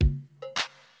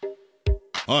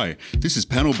Hi, this is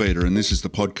Panel Beater and this is the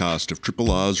podcast of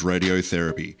Triple R's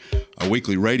Radiotherapy, a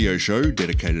weekly radio show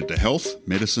dedicated to health,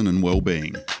 medicine and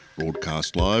well-being.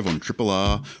 Broadcast live on Triple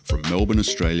R from Melbourne,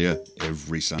 Australia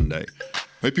every Sunday.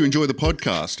 Hope you enjoy the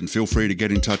podcast and feel free to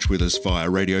get in touch with us via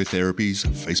Radiotherapy's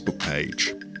Facebook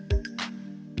page.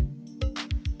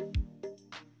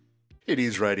 It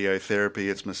is Radiotherapy.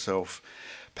 It's myself,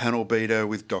 Panel Beater,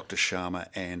 with Dr. Sharma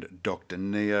and Dr.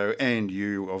 Neo, and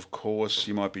you, of course.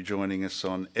 You might be joining us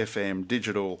on FM,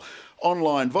 digital,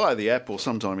 online, via the app, or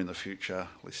sometime in the future,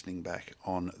 listening back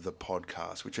on the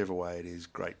podcast. Whichever way it is,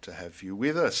 great to have you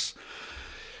with us.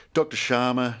 Dr.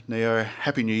 Sharma, Neo,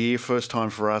 Happy New Year. First time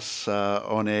for us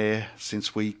on air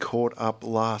since we caught up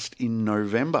last in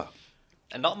November.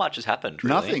 And not much has happened,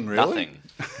 really. Nothing, really?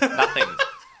 Nothing.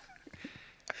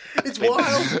 It's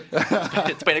wild.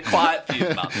 It's been a quiet few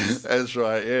months. That's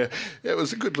right, yeah. It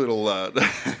was a good little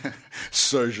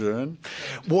sojourn.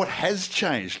 What has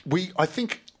changed? I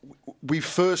think we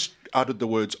first uttered the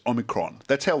words Omicron.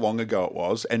 That's how long ago it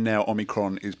was, and now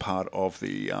Omicron is part of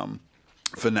the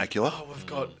vernacular. Oh, we've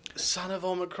got son of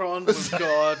Omicron. We've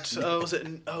got what was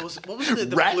it?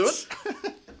 The Rats?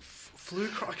 flu.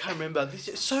 I can't remember.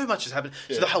 So much has happened.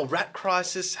 Yeah. So the whole rat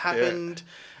crisis happened.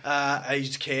 Yeah.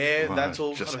 Aged care, right. That's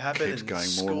all kind of happened. Keeps and going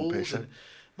schools. And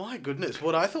my goodness,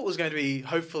 what I thought was going to be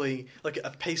hopefully like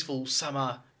a peaceful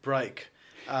summer break,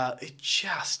 it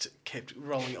just kept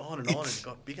rolling on and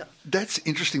got bigger. That's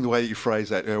interesting the way that you phrase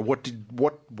that.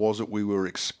 What was it we were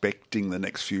expecting the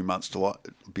next few months to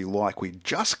be like? We'd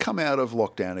just come out of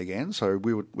lockdown again, so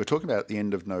we're talking about the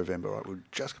end of November, right? We're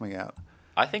just coming out.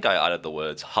 I think I uttered the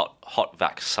words hot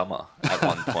vac summer at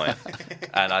one point,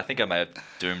 and I think I may have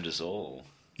doomed us all.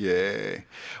 Yeah,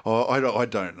 I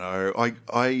don't know. I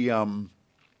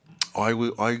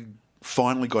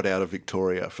finally got out of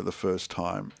Victoria for the first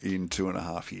time in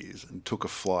 2.5 years and took a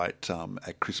flight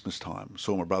at Christmas time.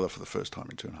 Saw my brother for the first time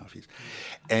in 2.5 years.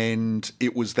 And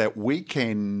it was that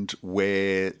weekend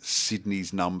where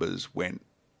Sydney's numbers went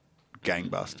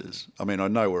gangbusters. I mean, I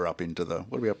know we're up into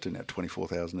what are we up to now?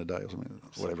 24,000 a day or something,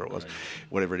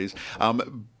 whatever it is.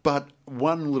 But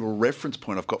one little reference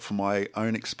point I've got for my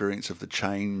own experience of the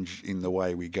change in the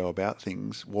way we go about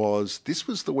things this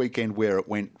was the weekend where it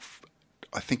went,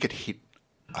 I think it hit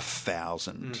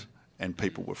 1,000 and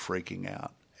people were freaking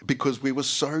out. Because we were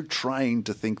so trained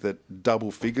to think that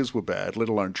double figures were bad, let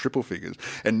alone triple figures,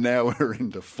 and now we're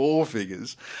into 4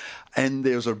 figures. And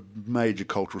there was a major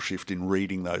cultural shift in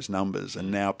reading those numbers,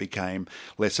 and now it became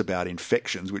less about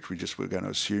infections, which we just were going to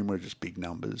assume were just big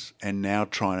numbers, and now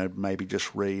trying to maybe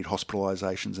just read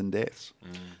hospitalisations and deaths.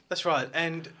 That's right,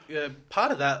 and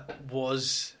part of that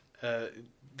was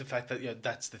the fact that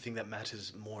that's the thing that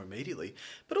matters more immediately.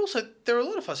 But also, there are a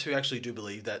lot of us who actually do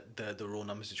believe that the raw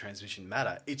numbers of transmission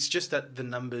matter. It's just that the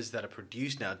numbers that are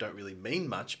produced now don't really mean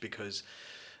much because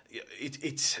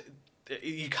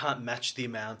you can't match the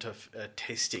amount of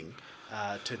testing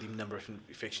to the number of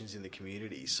infections in the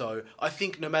community. So I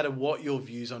think no matter what your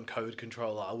views on COVID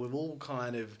control are, we've all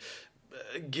kind of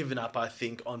given up, I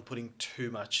think, on putting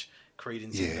too much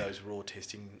credence in those raw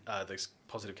testing, those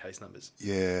positive case numbers.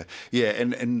 Yeah,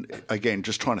 and again,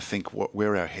 just trying to think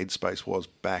where our headspace was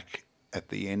back at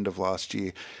the end of last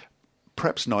year.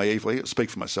 Perhaps naively, I'll speak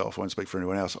for myself, I won't speak for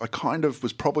anyone else, I kind of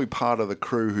was probably part of the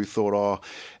crew who thought,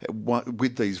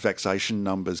 with these vaccination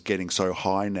numbers getting so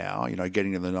high now,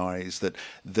 getting in the 90s,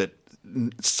 that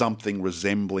something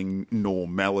resembling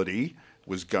normality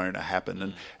was going to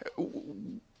happen.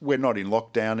 And we're not in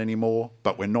lockdown anymore,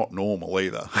 but we're not normal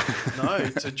either. No,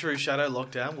 it's a true shadow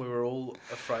lockdown. We were all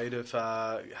afraid of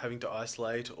having to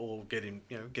isolate or get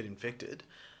infected.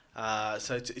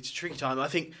 So it's a tricky time. I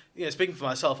think, speaking for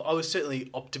myself, I was certainly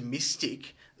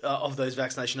optimistic of those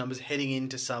vaccination numbers heading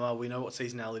into summer. We know what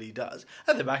seasonality does.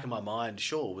 At the back of my mind,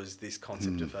 sure, was this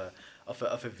concept of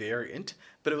a variant,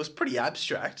 but it was pretty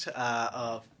abstract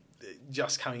of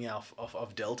just coming out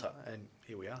of Delta, and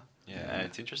here we are. Yeah, and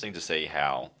it's interesting to see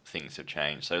how things have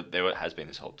changed. So there has been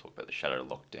this whole talk about the shadow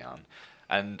lockdown,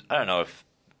 and I don't know if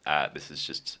this is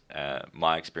just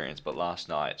my experience, but last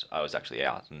night I was actually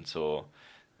out and saw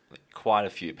quite a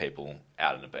few people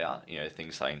out and about,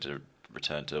 things starting to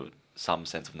return to some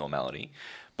sense of normality,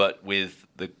 but with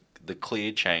the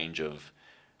clear change of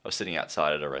sitting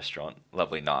outside at a restaurant,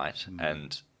 lovely night,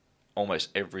 and almost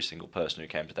every single person who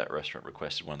came to that restaurant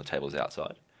requested one of the tables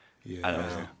outside. Yeah.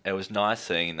 And it was nice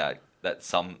seeing that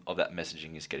some of that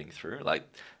messaging is getting through. Like,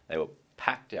 they were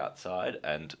packed outside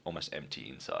and almost empty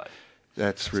inside.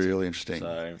 That's really interesting.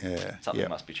 So something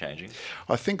must be changing.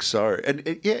 I think so.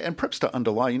 And perhaps to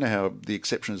underlie, how the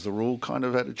exception is the rule kind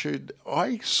of attitude,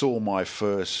 I saw my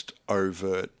first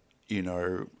overt,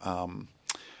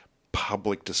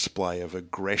 public display of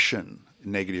aggression,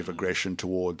 negative aggression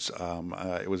towards.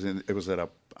 It was at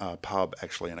a pub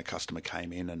actually, and a customer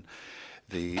came in, and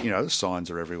the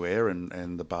signs are everywhere,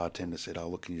 and the bartender said, "Oh,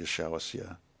 look, can you just show us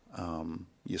your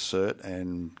cert,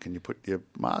 and can you put your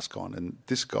mask on?" And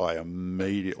this guy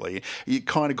immediately, you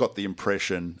kind of got the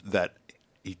impression that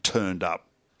he turned up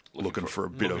looking for a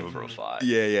bit of a fight.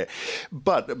 Yeah.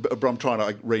 But I'm trying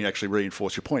to actually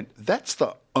reinforce your point. That's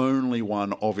the only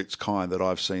one of its kind that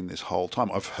I've seen this whole time.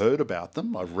 I've heard about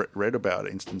them. I've read about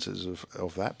instances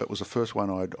of that, but it was the first one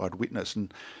I'd witnessed.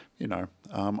 And,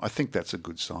 I think that's a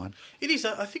good sign. It is.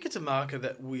 I think it's a marker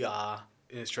that we are,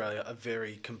 in Australia, a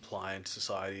very compliant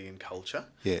society and culture.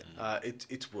 Yeah.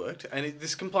 It's worked. And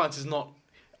this compliance is not...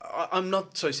 I'm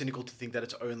not so cynical to think that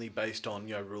it's only based on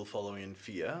rule following and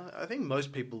fear. I think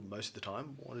most people, most of the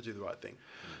time, want to do the right thing.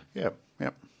 Yeah. Yeah,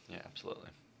 absolutely.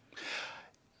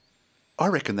 I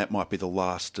reckon that might be the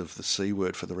last of the C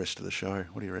word for the rest of the show.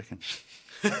 What do you reckon?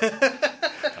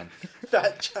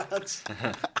 Fat chance.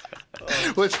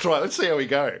 Let's try. Let's see how we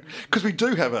go. Because we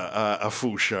do have a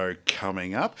full show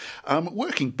coming up.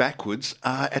 Working backwards,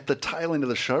 at the tail end of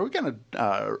the show, we're going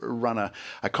to run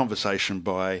a conversation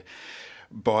by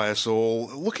us all,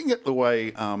 looking at the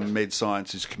way med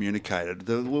science is communicated,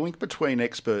 the link between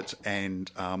experts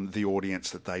and the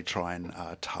audience that they try and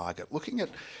target, looking at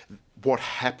what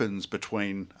happens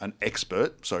between an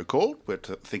expert, so-called, we're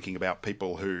thinking about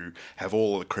people who have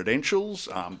all the credentials,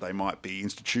 they might be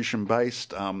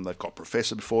institution-based, they've got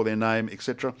professor before their name,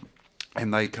 etc.,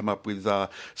 and they come up with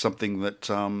something that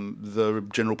the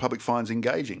general public finds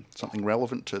engaging, something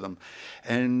relevant to them,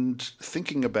 and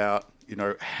thinking about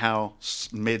how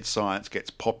med science gets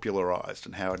popularised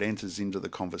and how it enters into the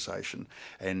conversation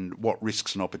and what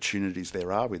risks and opportunities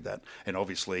there are with that. And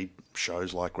obviously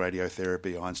shows like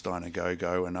radiotherapy, Einstein and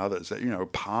Go-Go and others that, are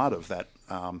part of that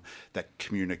that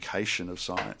communication of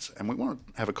science. And we want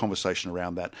to have a conversation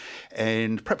around that,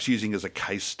 and perhaps using as a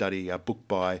case study a book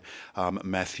by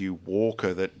Matthew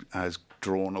Walker that has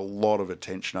drawn a lot of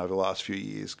attention over the last few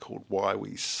years called Why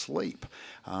We Sleep.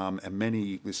 And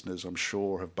many listeners, I'm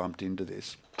sure, have bumped into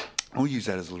this. I'll use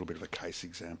that as a little bit of a case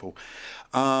example.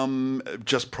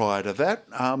 Just prior to that,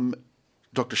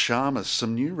 Dr. Sharma,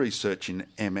 some new research in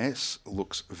MS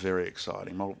looks very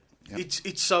exciting.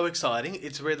 It's so exciting.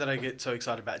 It's rare that I get so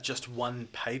excited about just one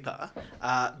paper,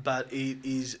 but it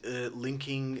is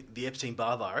linking the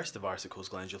Epstein-Barr virus, the virus that causes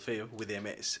glandular fever, with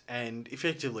MS. And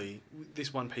effectively,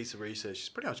 this one piece of research has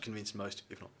pretty much convinced most,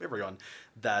 if not everyone,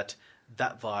 that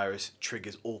virus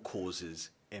triggers or causes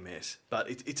MS. But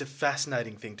it's a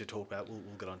fascinating thing to talk about. We'll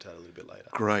get onto that a little bit later.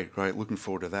 Great. Looking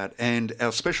forward to that. And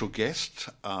our special guest,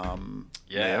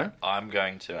 Leo? I'm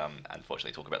going to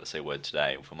unfortunately talk about the C word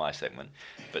today for my segment.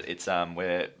 But it's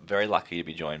we're very lucky to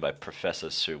be joined by Professor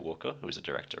Sue Walker, who is the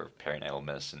Director of Perinatal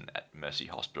Medicine at Mercy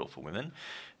Hospital for Women,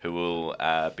 who will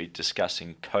be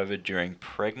discussing COVID during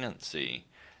pregnancy.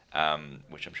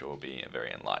 Which I'm sure will be a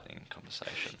very enlightening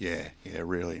conversation. Yeah,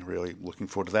 really, really looking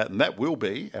forward to that. And that will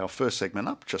be our first segment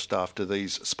up just after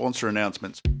these sponsor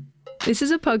announcements. This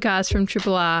is a podcast from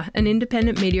Triple R, an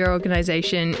independent media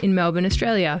organisation in Melbourne,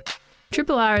 Australia.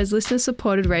 Triple R is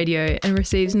listener-supported radio and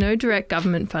receives no direct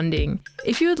government funding.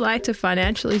 If you would like to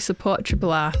financially support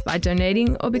Triple R by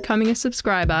donating or becoming a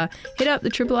subscriber, hit up the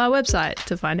Triple R website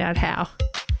to find out how.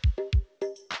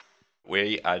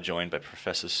 We are joined by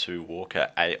Professor Sue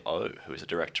Walker, AO, who is the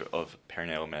Director of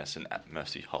Perinatal Medicine at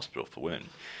Mercy Hospital for Women.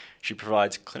 She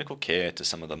provides clinical care to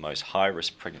some of the most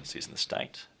high-risk pregnancies in the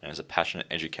state and is a passionate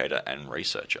educator and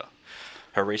researcher.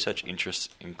 Her research interests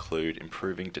include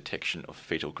improving detection of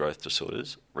fetal growth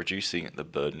disorders, reducing the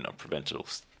burden of preventable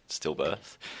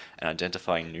stillbirth, and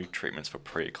identifying new treatments for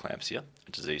preeclampsia,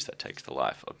 a disease that takes the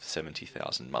life of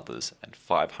 70,000 mothers and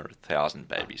 500,000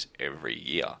 babies every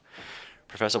year.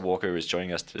 Professor Walker is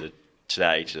joining us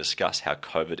today to discuss how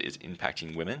COVID is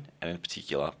impacting women, and in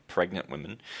particular pregnant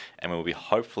women, and we will be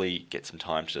hopefully get some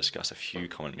time to discuss a few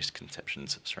common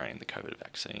misconceptions surrounding the COVID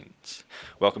vaccines.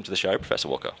 Welcome to the show, Professor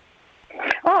Walker.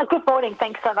 Oh, good morning.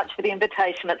 Thanks so much for the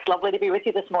invitation. It's lovely to be with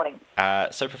you this morning.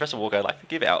 So, Professor Walker, I'd like to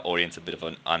give our audience a bit of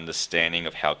an understanding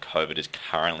of how COVID is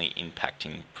currently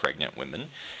impacting pregnant women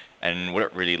and what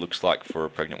it really looks like for a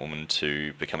pregnant woman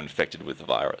to become infected with the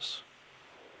virus.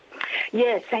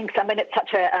 Yes, thanks. I mean, it's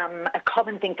such a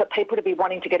common thing for people to be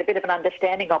wanting to get a bit of an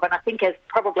understanding of. And I think, as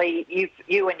probably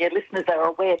you and your listeners are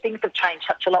aware, things have changed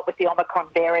such a lot with the Omicron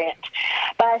variant.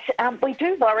 But we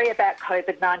do worry about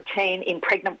COVID-19 in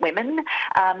pregnant women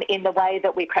in the way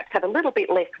that we perhaps have a little bit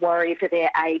less worry for their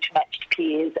age-matched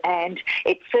peers. And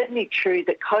it's certainly true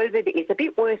that COVID is a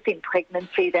bit worse in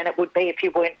pregnancy than it would be if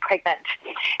you weren't pregnant.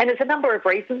 And there's a number of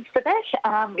reasons for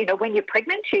that. When you're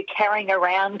pregnant, you're carrying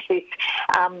around this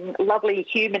lovely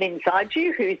human inside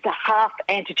you who's half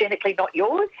antigenically not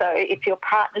yours, so it's your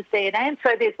partner's DNA, and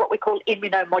so there's what we call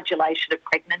immunomodulation of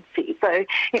pregnancy. So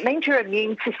it means your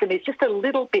immune system is just a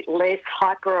little bit less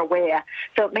hyper-aware.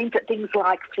 So it means that things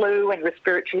like flu and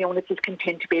respiratory illnesses can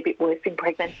tend to be a bit worse in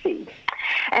pregnancy.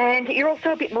 And you're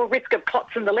also a bit more risk of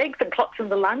clots in the legs and clots in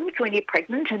the lungs when you're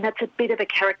pregnant, and that's a bit of a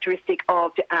characteristic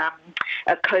of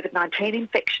COVID-19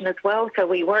 infection as well, so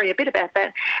we worry a bit about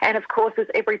that. And of course, as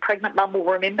every pregnant mum will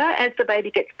remember, as the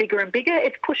baby gets bigger and bigger,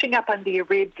 it's pushing up under your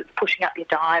ribs, it's pushing up your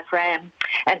diaphragm,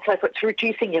 and so it's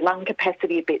reducing your lung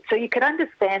capacity a bit. So you could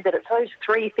understand that it's those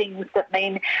three things that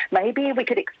mean maybe we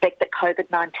could expect that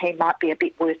COVID-19 might be a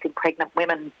bit worse in pregnant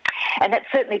women. And that's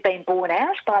certainly been borne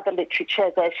out by the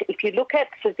literature that if you look at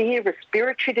severe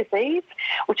respiratory disease,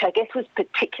 which I guess was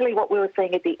particularly what we were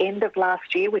seeing at the end of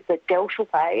last year with the Delta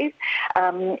wave,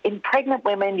 in pregnant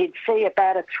women you'd see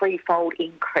about a threefold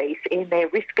increase in their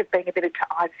risk of being admitted to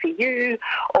ICU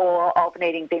or of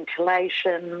needing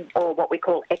ventilation or what we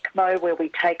call ECMO, where we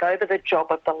take over the job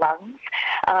of the lungs,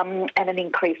 and an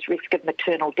increased risk of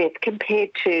maternal death compared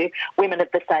to women of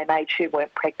the same age who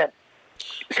weren't pregnant.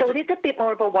 So it is a bit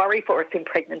more of a worry for us in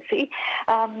pregnancy.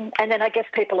 And then I guess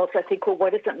people also think, well,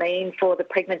 what does it mean for the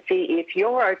pregnancy if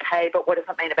you're okay, but what does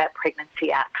it mean about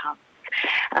pregnancy outcomes?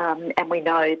 And we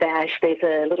know that there's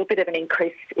a little bit of an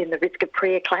increase in the risk of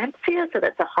preeclampsia, so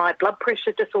that's a high blood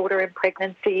pressure disorder in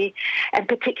pregnancy, and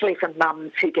particularly for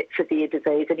mums who get severe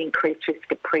disease, an increased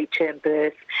risk of preterm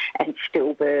birth and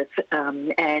stillbirth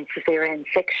and caesarean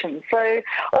section. So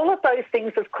all of those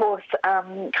things, of course,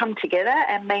 come together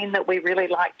and mean that we really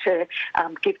like to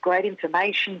give great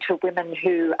information to women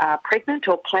who are pregnant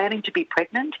or planning to be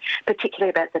pregnant,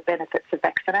 particularly about the benefits of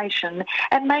vaccination,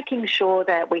 and making sure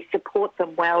that we support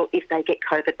them well if they get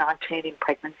COVID-19 in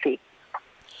pregnancy.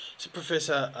 So,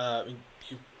 Professor,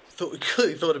 you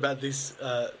clearly thought about this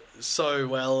so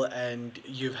well, and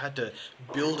you've had to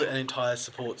build an entire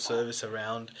support service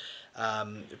around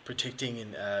protecting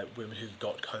women who've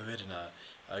got COVID and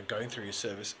are going through your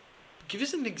service. Give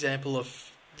us an example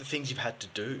of the things you've had to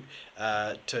do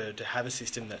to have a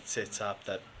system that sets up,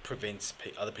 that prevents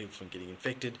other people from getting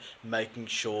infected, making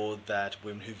sure that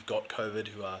women who've got COVID,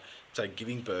 who are, say,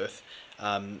 giving birth,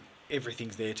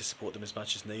 everything's there to support them as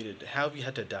much as needed. How have you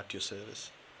had to adapt your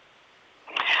service?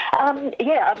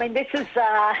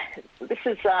 This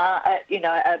is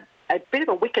a bit of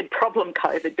a wicked problem,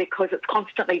 COVID, because it's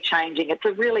constantly changing. It's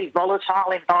a really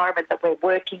volatile environment that we're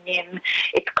working in.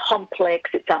 It's complex,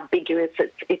 it's ambiguous,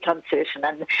 it's uncertain.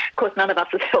 And, of course, none of us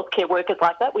as healthcare workers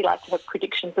like that. We like to have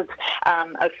predictions of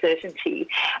certainty.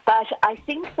 But I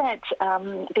think that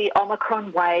the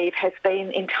Omicron wave has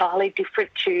been entirely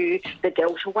different to the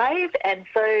Delta wave, and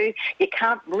so you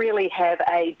can't really have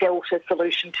a Delta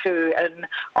solution to an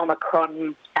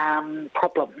Omicron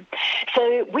problem.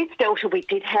 So with Delta, we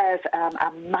did have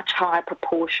a much higher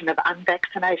proportion of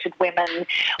unvaccinated women.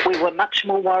 We were much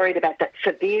more worried about that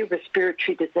severe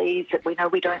respiratory disease that we know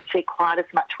we don't see quite as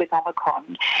much with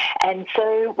Omicron. And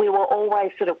so we were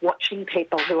always sort of watching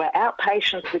people who are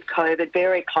outpatients with COVID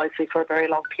very closely for a very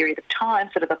long period of time,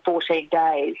 sort of the 14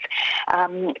 days,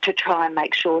 to try and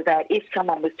make sure that if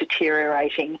someone was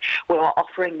deteriorating, we were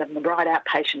offering them the right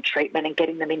outpatient treatment and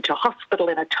getting them into hospital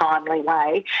in a timely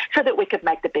way so that we could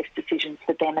make the best decisions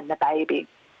for them and the baby.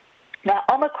 Now,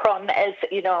 Omicron, as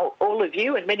you know, all of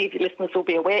you and many of your listeners will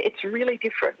be aware, it's really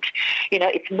different. You know,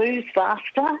 it moves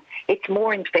faster, it's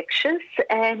more infectious,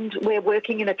 and we're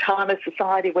working in a time of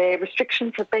society where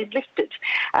restrictions have been lifted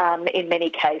in many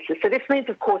cases. So this means,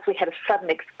 of course, we had a sudden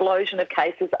explosion of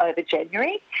cases over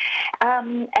January,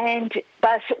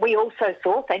 but we also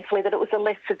saw, thankfully, that it was a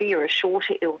less severe, a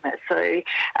shorter illness. So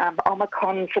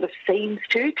Omicron sort of seems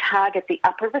to target the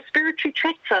upper respiratory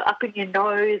tract, so up in your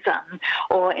nose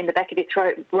or in the back of your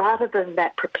throat, rather than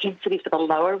that propensity for the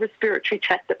lower respiratory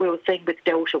tract that we were seeing with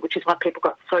Delta, which is why people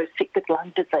got so sick with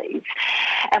lung disease.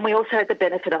 And we also had the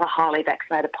benefit of a highly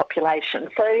vaccinated population.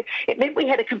 So it meant we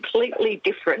had a completely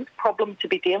different problem to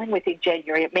be dealing with in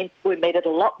January. It meant we needed a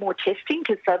lot more testing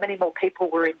because so many more people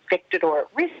were infected or at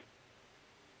risk.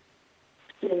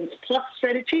 vaccines plus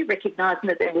strategy, recognising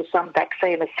that there was some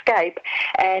vaccine escape,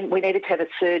 and we needed to have a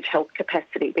surge health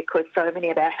capacity because so many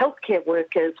of our healthcare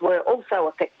workers were also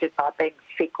affected by being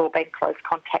sick or being close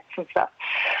contacts and stuff.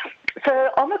 So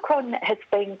Omicron has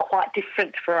been quite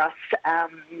different for us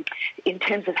in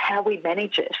terms of how we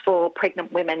manage it for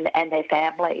pregnant women and their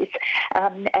families.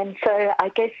 And so I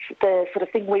guess the sort of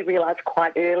thing we realised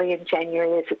quite early in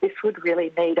January is that this would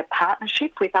really need a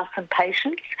partnership with us and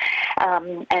patients,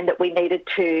 and that we needed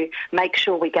to make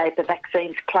sure we gave the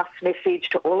vaccines plus message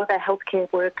to all of our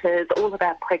healthcare workers, all of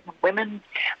our pregnant women,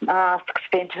 masks,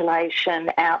 ventilation,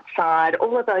 outside,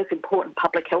 all of those important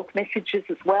public health messages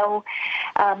as well.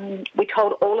 We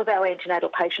told all of our antenatal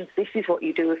patients this is what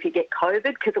you do if you get COVID,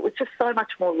 because it was just so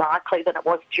much more likely than it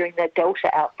was during the Delta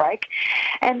outbreak.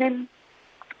 And then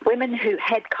women who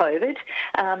had COVID,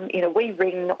 we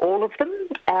ring all of them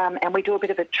and we do a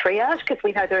bit of a triage because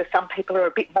we know there are some people who are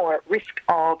a bit more at risk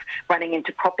of running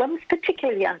into problems,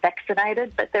 particularly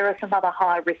unvaccinated, but there are some other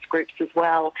high-risk groups as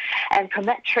well. And from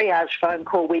that triage phone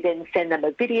call, we then send them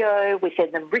a video, we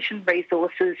send them written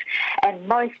resources, and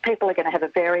most people are going to have a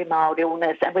very mild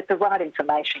illness and with the right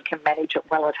information can manage it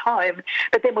well at home.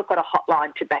 But then we've got a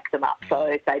hotline to back them up. So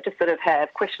if they just sort of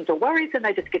have questions or worries, and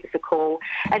they just give us a call.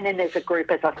 And then there's a group,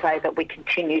 as I say, that we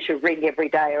continue to ring every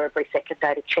day or every second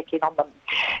day to check in on them.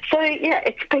 So, yeah,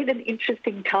 it's been an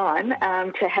interesting time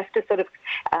to have to sort of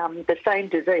the same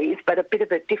disease, but a bit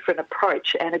of a different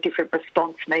approach and a different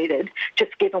response needed,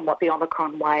 just given what the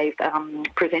Omicron wave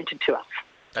presented to us.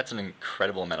 That's an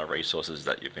incredible amount of resources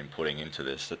that you've been putting into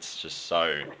this. That's just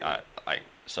so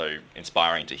so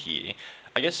inspiring to hear.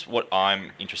 I guess what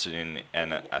I'm interested in,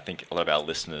 and I think a lot of our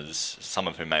listeners, some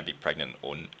of whom may be pregnant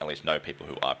or at least know people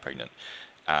who are pregnant,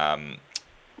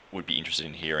 would be interested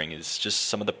in hearing is just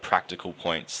some of the practical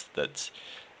points that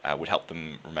would help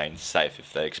them remain safe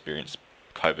if they experience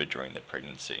COVID during their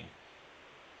pregnancy.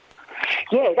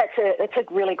 Yeah, that's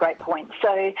a really great point.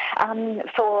 So,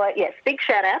 big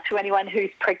shout out to anyone who's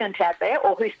pregnant out there,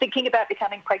 or who's thinking about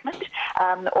becoming pregnant,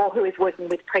 or who is working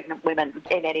with pregnant women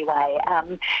in any way.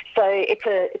 So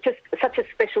it's just such a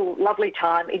special, lovely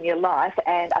time in your life,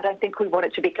 and I don't think we want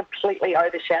it to be completely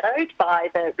overshadowed by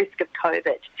the risk of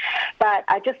COVID. But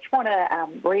I just want to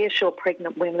reassure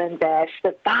pregnant women that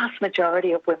the vast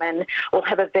majority of women will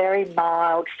have a very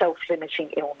mild,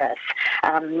 self-limiting illness,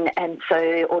 and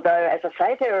so although, as I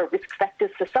say, there are risk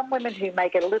factors for some women who may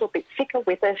get a little bit sicker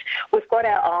with it, we've got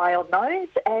our eye on those,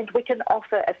 and we can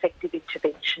offer effective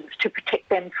interventions to protect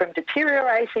them from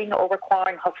deteriorating or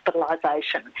requiring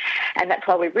hospitalisation. And that's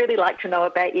why we really like to know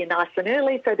about you nice and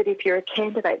early, so that if you're a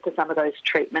candidate for some of those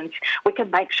treatments, we can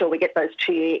make sure we get those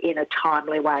to you in a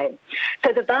timely way.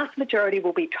 So the vast majority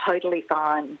will be totally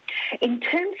fine. In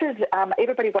terms of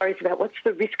everybody worries about what's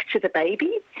the risk to the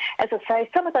baby, as I say,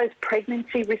 some of those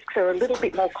pregnancy risks are a little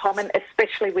bit more common,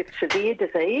 especially with severe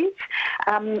disease,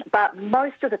 but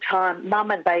most of the time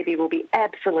mum and baby will be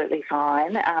absolutely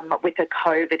fine with a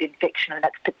COVID infection, and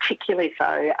that's particularly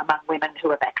so among women who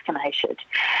are vaccinated.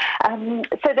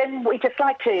 So then we just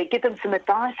like to give them some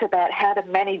advice about how to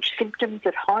manage symptoms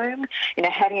at home.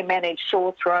 How do you manage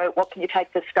sore throat? What can you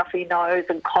take for stuffy nose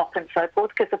and cough and so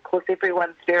forth? Because, of course,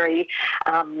 everyone's very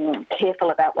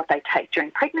careful about what they take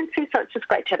during pregnancy, so it's just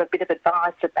great to have a bit of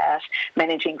advice about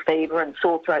managing fever and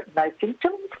sore throat and those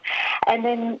symptoms. And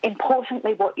then,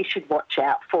 importantly, what you should watch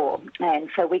out for. And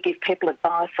so we give people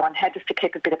advice on how just to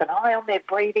keep a bit of an eye on their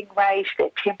breathing rate, their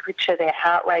temperature, their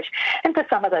heart rate. And for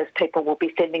some of those people, we'll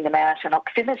be sending them out an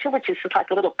oximeter, which is just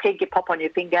like a little peg you pop on your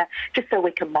finger, just so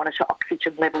we can monitor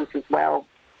oxygen levels as well.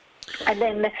 And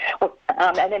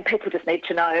then people just need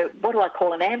to know, what do I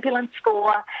call an ambulance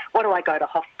for? What do I go to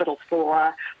hospital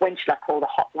for? When should I call the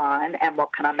hotline? And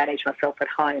what can I manage myself at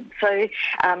home? So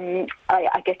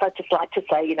I guess I'd just like to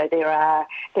say, there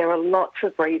are lots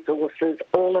of resources.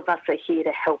 All of us are here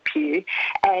to help you.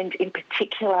 And in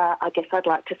particular, I guess I'd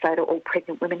like to say to all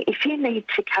pregnant women, if you need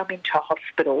to come into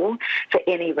hospital for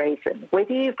any reason,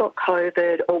 whether you've got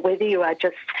COVID or whether you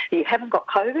haven't got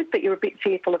COVID, but you're a bit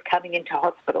fearful of coming into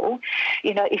hospital,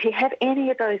 if you have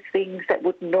any of those things that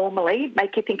would normally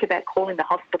make you think about calling the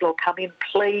hospital or come in,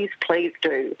 please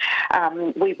do.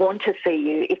 We want to see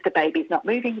you if the baby's not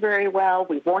moving very well.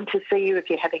 We want to see you if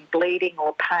you're having bleeding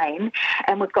or pain.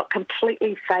 And we've got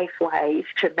completely safe ways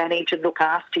to manage and look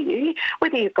after you.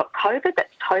 Whether you've got COVID,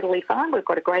 that's totally fine. We've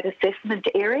got a great assessment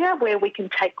area where we can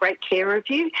take great care of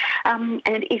you. And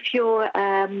if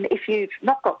you've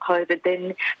not got COVID,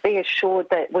 then be assured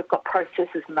that we've got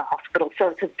processes in the hospital. So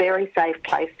it's a very safe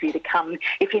place for you to come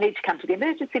if you need to come to the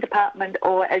emergency department,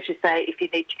 or, as you say, if you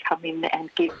need to come in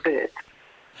and give birth.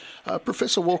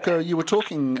 Professor Walker, you were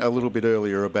talking a little bit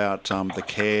earlier about the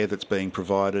care that's being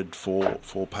provided for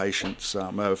patients,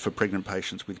 for pregnant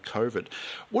patients with COVID.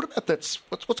 What about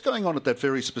what's going on at that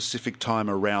very specific time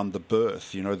around the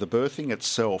birth? You know, the birthing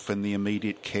itself and the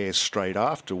immediate care straight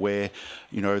after, where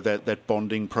that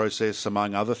bonding process,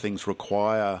 among other things,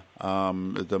 require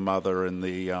the mother and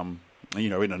the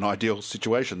in an ideal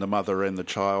situation, the mother and the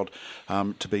child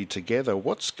to be together.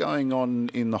 What's going on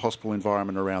in the hospital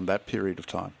environment around that period of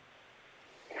time?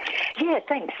 Yeah,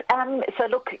 thanks. So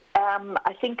look,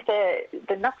 I think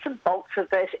the nuts and bolts of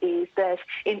it is that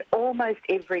in almost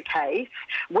every case,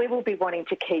 we will be wanting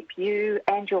to keep you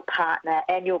and your partner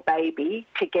and your baby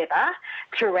together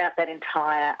throughout that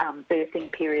entire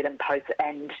birthing period and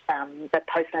the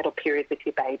postnatal period with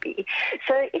your baby.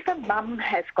 So if a mum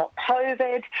has got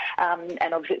COVID,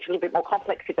 and obviously it's a little bit more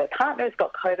complex if her partner has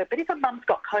got COVID, but if a mum's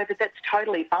got COVID, that's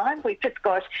totally fine. We've just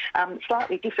got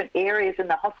slightly different areas in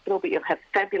the hospital, but you'll have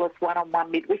fabulous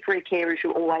one-on-one midwifery care as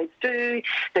you always do.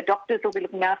 The doctors will be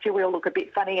looking after you. We'll look a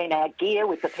bit funny in our gear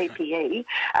with the PPE.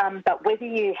 But whether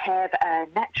you have a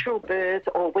natural birth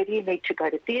or whether you need to go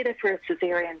to theatre for a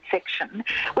caesarean section,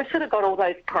 we've sort of got all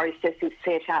those processes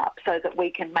set up so that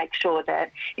we can make sure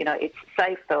that, it's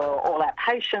safe for all our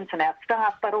patients and our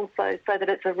staff, but also so that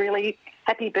it's a really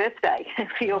happy birthday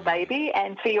for your baby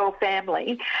and for your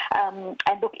family.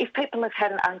 And look, if people have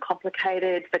had an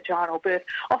uncomplicated vaginal birth,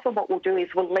 often what we'll do is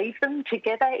we'll leave them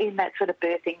together in that sort of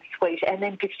birthing suite and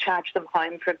then discharge them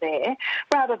home from there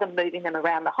rather than moving them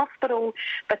around the hospital.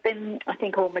 But then I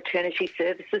think all maternity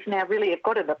services now really have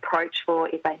got an approach for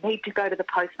if they need to go to the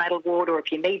postnatal ward or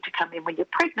if you need to come in when you're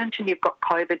pregnant and you've got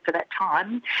COVID for that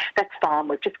time, that's fine.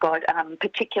 We've just got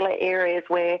particular areas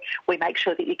where we make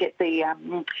sure that you get the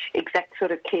exact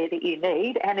sort of care that you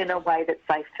need and in a way that's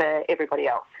safe for everybody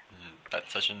else.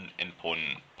 That's such an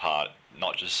important part,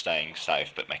 not just staying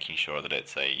safe, but making sure that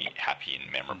it's a happy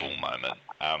and memorable moment.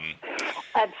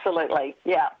 Absolutely,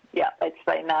 yeah.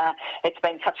 It's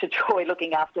been such a joy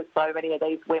looking after so many of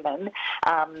these women,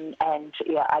 and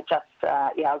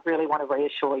I really want to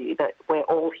reassure you that we're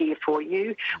all here for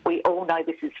you. We all know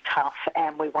this is tough,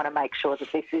 and we want to make sure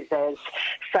that this is as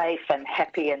safe and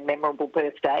happy and memorable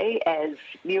birthday as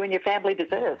you and your family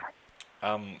deserve.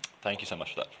 Thank you so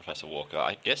much for that, Professor Walker.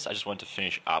 I guess I just wanted to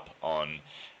finish up on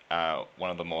one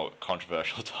of the more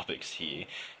controversial topics here,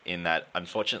 in that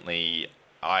unfortunately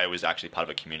I was actually part of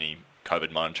a community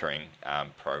COVID monitoring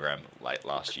program late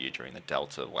last year during the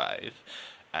Delta wave,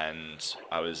 and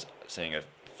I was seeing a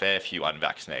fair few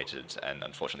unvaccinated and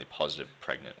unfortunately positive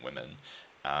pregnant women,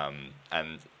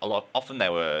 and often they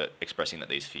were expressing that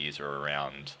these fears are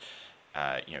around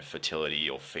fertility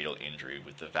or fetal injury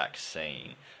with the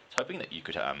vaccine. I was hoping that you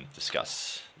could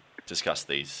discuss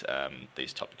these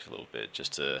topics a little bit,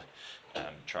 just to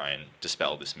try and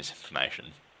dispel this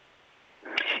misinformation.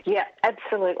 Yeah,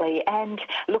 absolutely. And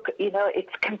look,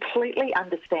 it's completely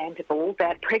understandable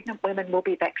that pregnant women will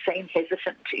be vaccine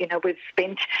hesitant. We've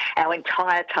spent our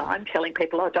entire time telling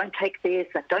people, don't take this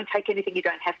and don't take anything you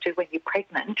don't have to when you're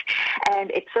pregnant. And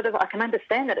it's sort of, I can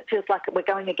understand that it feels like we're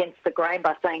going against the grain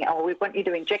by saying, we want you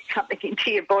to inject something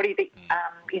into your body that,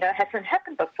 hasn't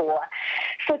happened before.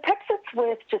 So perhaps it's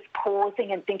worth just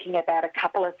pausing and thinking about a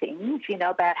couple of things,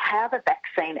 about how the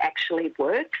vaccine actually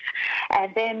works.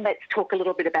 And then let's talk a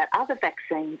little bit about other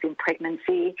vaccines in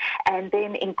pregnancy, and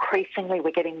then increasingly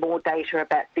we're getting more data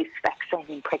about this vaccine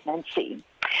in pregnancy.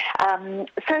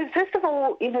 So first of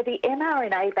all, the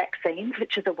mRNA vaccines,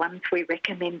 which are the ones we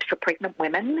recommend for pregnant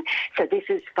women, so this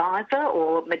is Pfizer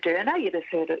or Moderna, you'd have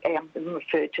heard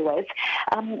referred to as.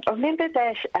 Remember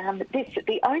that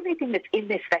the only thing that's in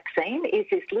this vaccine is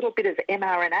this little bit of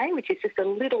mRNA, which is just a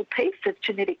little piece of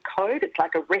genetic code. It's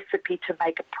like a recipe to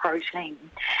make a protein.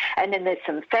 And then there's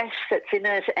some fat that's in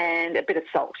it and a bit of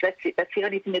salt. That's it. That's the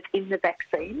only thing that's in the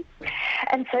vaccine.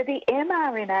 And so the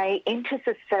mRNA enters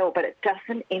the cell, but it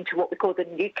doesn't into what we call the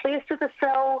nucleus of the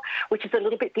cell, which is a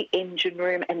little bit the engine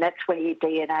room, and that's where your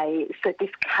DNA is. So this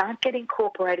can't get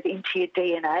incorporated into your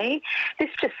DNA. This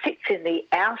just sits in the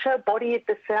outer body of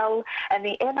the cell, and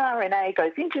the mRNA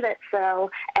goes into that cell,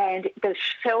 and the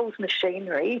cell's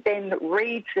machinery then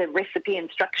reads the recipe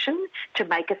instruction to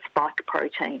make a spike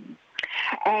protein.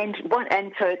 And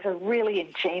so it's a really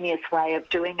ingenious way of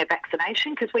doing a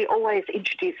vaccination, because we always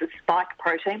introduce a spike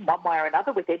protein one way or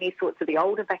another with any sorts of the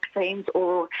older vaccines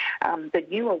or the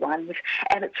newer ones.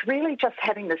 And it's really just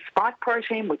having the spike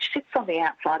protein, which sits on the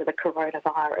outside of the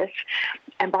coronavirus.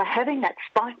 And by having that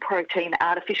spike protein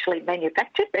artificially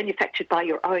manufactured by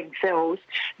your own cells,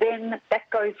 then that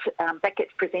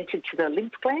gets presented to the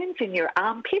lymph glands in your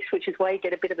armpit, which is where you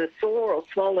get a bit of a sore or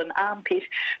swollen armpit.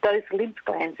 Those lymph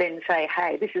glands then say, say,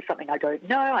 hey, this is something I don't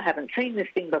know, I haven't seen this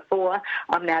thing before,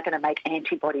 I'm now going to make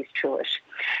antibodies to it.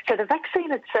 So the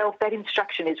vaccine itself, that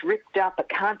instruction is ripped up, it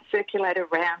can't circulate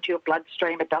around your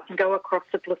bloodstream, it doesn't go across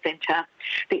the placenta.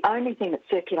 The only thing that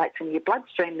circulates in your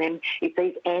bloodstream then is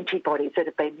these antibodies that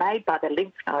have been made by the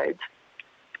lymph nodes,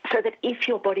 so that if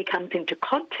your body comes into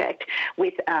contact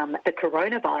with the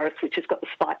coronavirus, which has got the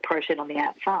spike protein on the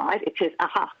outside, it says,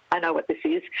 aha, I know what this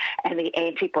is, and the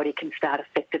antibody can start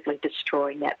effectively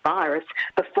destroying that virus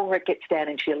before it gets down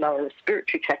into your lower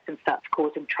respiratory tract and starts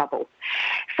causing trouble.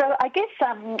 So I guess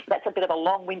that's a bit of a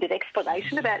long-winded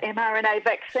explanation about mRNA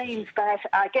vaccines, but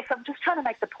I guess I'm just trying to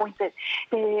make the point that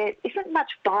there isn't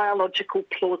much biological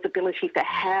plausibility for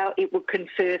how it would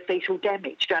confer fetal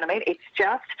damage. Do you know what I mean? It's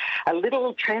just a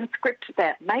little transcript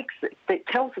that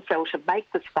tells the cell to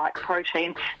make the spike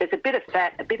protein. There's a bit of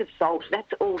fat, a bit of salt.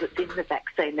 That's all that's in the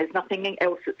vaccine. There's nothing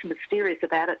else that's mysterious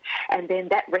about it. And then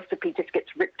that recipe just gets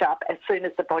ripped up as soon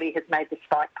as the body has made the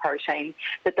spike protein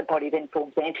that the body then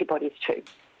forms antibodies to.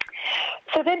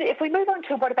 So then if we move on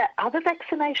to what about other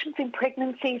vaccinations in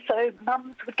pregnancy, so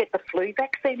mums would get the flu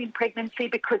vaccine in pregnancy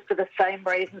because for the same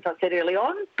reasons I said early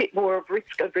on, a bit more of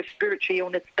risk of respiratory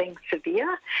illness being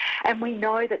severe. And we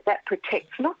know that that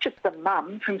protects not just the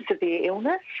mum from severe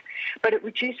illness, but it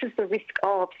reduces the risk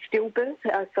of stillbirth,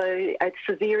 so a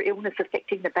severe illness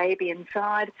affecting the baby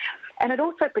inside. And it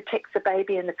also protects the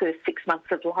baby in the first 6 months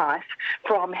of life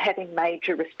from having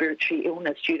major respiratory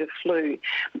illness due to flu.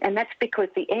 And that's because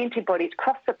the antibodies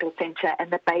cross the placenta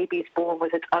and the baby is born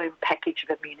with its own package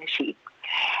of immunity.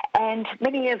 And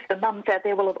many of the mums out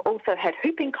there will have also had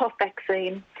whooping cough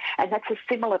vaccine, and that's a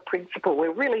similar principle.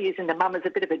 We're really using the mum as a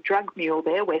bit of a drug mule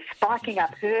there. We're spiking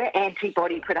up her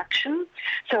antibody production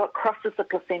so it crosses the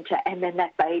placenta, and then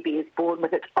that baby is born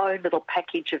with its own little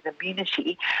package of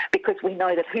immunity, because we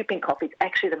know that whooping cough is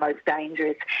actually the most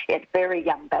dangerous at very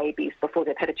young babies before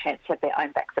they've had a chance to have their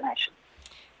own vaccination.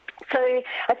 So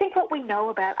I think what we know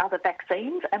about other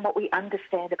vaccines and what we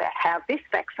understand about how this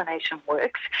vaccination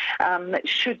works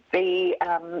should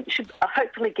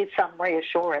hopefully give some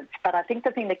reassurance. But I think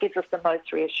the thing that gives us the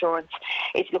most reassurance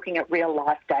is looking at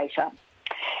real-life data.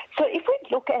 So if we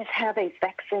look at how these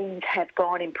vaccines have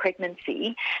gone in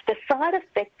pregnancy, the side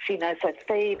effects, so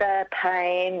fever,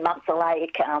 pain, muscle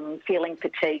ache, feeling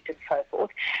fatigued and so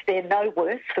forth, they're no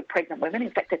worse for pregnant women.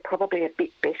 In fact, they're probably a bit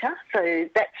better. So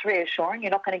that's reassuring.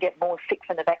 You're not going to get more sick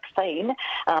from the vaccine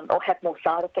or have more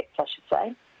side effects, I should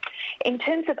say. In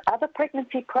terms of other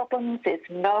pregnancy problems, there's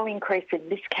no increase in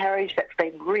miscarriage. That's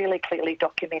been really clearly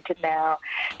documented now.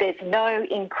 There's no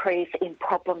increase in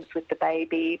problems with the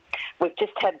baby. We've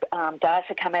just had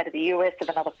data come out of the US of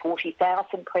another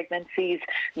 40,000 pregnancies,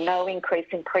 no increase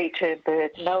in preterm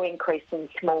birth, no increase in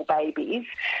small babies.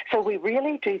 So we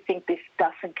really do think this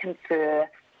doesn't confer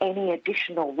any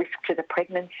additional risk to the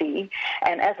pregnancy.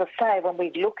 And as I say, when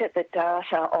we look at the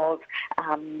data of,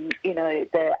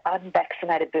 the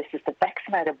unvaccinated versus the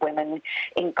vaccinated women,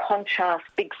 in contrast,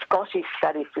 big Scottish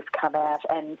studies has come out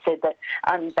and said that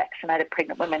unvaccinated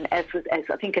pregnant women, as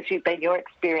I think as you've been your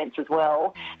experience as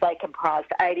well, they comprised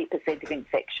 80% of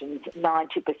infections,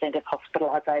 90% of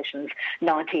hospitalisations,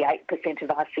 98% of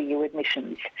ICU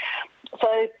admissions.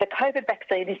 So the COVID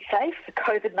vaccine is safe.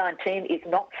 COVID-19 is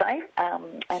not safe.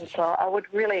 And so I would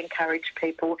really encourage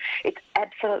people, it's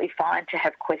absolutely fine to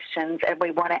have questions, and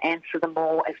we want to answer them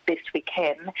all as best we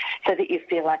can so that you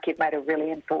feel like you've made a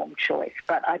really informed choice.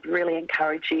 But I'd really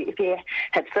encourage you, if you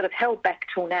have sort of held back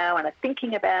till now and are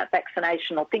thinking about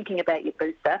vaccination or thinking about your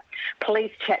booster,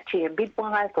 please chat to your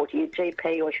midwife or to your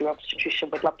GP or to your obstetrician.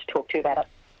 We'd love to talk to you about it.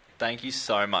 Thank you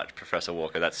so much, Professor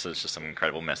Walker. That's just some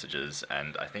incredible messages.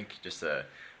 And I think just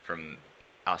from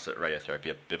us at Radiotherapy,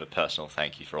 a bit of a personal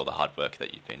thank you for all the hard work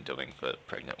that you've been doing for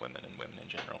pregnant women and women in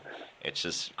general. It's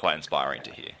just quite inspiring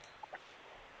to hear.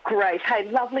 Great. Hey,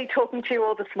 lovely talking to you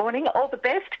all this morning. All the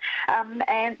best,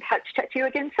 and hope to chat to you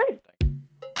again soon.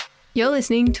 You're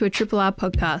listening to a Triple R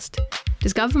podcast.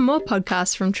 Discover more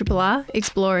podcasts from Triple R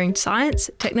exploring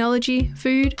science, technology,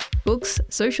 food, books,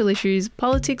 social issues,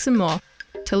 politics and more.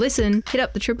 To listen, hit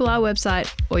up the Triple R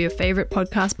website or your favourite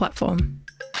podcast platform.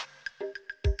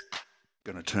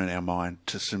 Going to turn our mind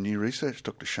to some new research,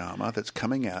 Dr. Sharma, that's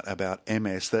coming out about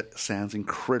MS that sounds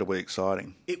incredibly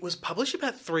exciting. It was published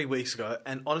about 3 weeks ago,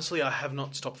 and honestly, I have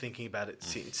not stopped thinking about it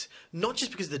since. Not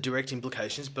just because of the direct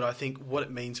implications, but I think what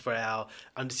it means for our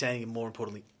understanding and, more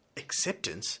importantly,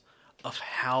 acceptance of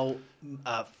how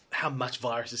much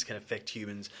viruses can affect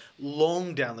humans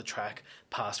long down the track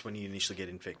past when you initially get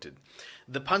infected.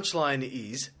 The punchline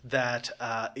is that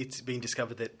it's been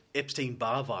discovered that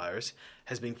Epstein-Barr virus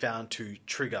has been found to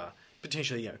trigger,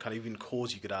 potentially, kind of even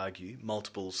cause, you could argue,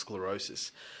 multiple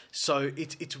sclerosis. So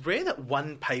it's rare that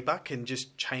one paper can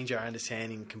just change our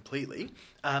understanding completely.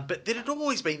 But there had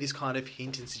always been this kind of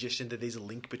hint and suggestion that there's a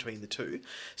link between the two.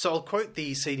 So I'll quote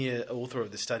the senior author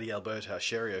of the study, Alberto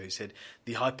Scherio, who said,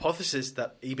 "The hypothesis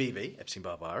that EBV,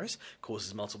 Epstein-Barr virus,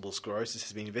 causes multiple sclerosis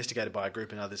has been investigated by a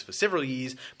group and others for several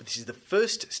years, but this is the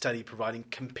first study providing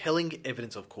compelling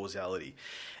evidence of causality."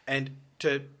 And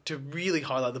to really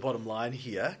highlight the bottom line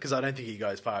here, because I don't think he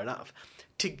goes far enough,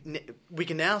 we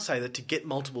can now say that to get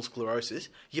multiple sclerosis,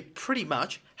 you pretty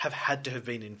much have had to have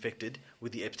been infected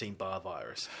with the Epstein-Barr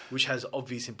virus, which has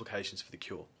obvious implications for the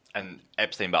cure. And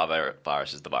Epstein-Barr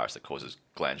virus is the virus that causes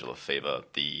glandular fever,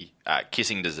 the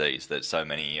kissing disease that so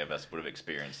many of us would have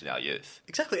experienced in our youth.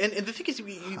 Exactly. And the thing is,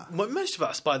 most of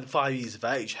us, by the 5 years of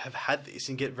age, have had this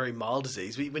and get very mild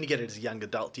disease. When you get it as a young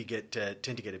adult, you tend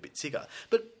to get a bit sicker.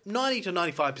 But 90 to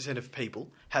 95% of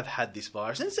people have had this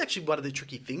virus. And it's actually one of the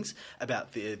tricky things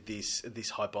about this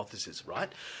hypothesis, right?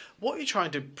 What you're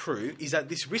trying to prove is that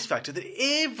this risk factor that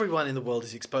everyone in the world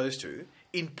is exposed to,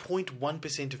 in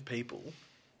 0.1% of people,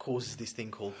 causes this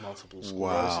thing called multiple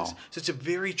sclerosis. Wow. So it's a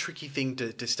very tricky thing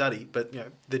to study, but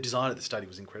the design of the study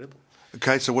was incredible.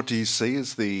 Okay, so what do you see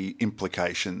as the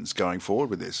implications going forward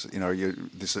with this?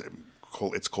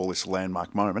 Let's call this a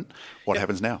landmark moment. What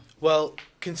happens now? Well,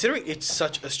 considering it's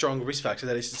such a strong risk factor,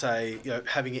 that is to say,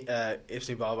 having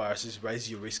Epstein-Barr viruses raises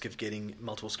your risk of getting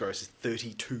multiple sclerosis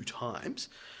 32 times.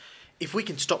 If we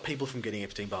can stop people from getting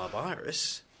Epstein-Barr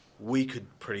virus, we could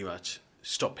pretty much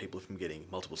stop people from getting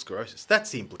multiple sclerosis. That's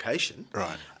the implication.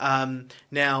 Right.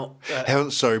 Now...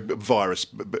 virus,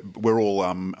 we're all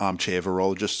armchair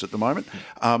virologists at the moment.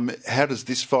 How does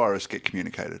this virus get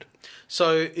communicated?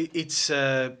 So it's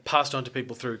passed on to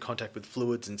people through contact with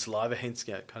fluids and saliva, hence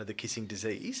kind of the kissing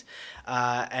disease.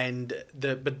 But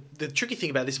the tricky thing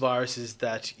about this virus is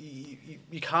that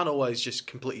you can't always just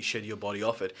completely shed your body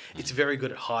off it. It's very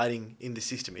good at hiding in the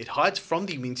system. It hides from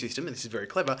the immune system, and this is very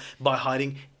clever, by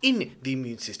hiding in the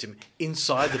immune system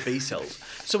inside the B cells.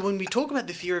 So when we talk about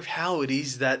the theory of how it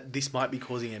is that this might be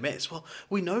causing MS, well,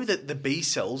 we know that the B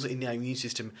cells in our immune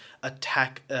system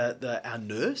attack our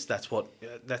nerves. That's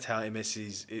how MS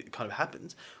it kind of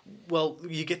happens. Well,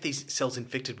 you get these cells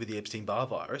infected with the Epstein-Barr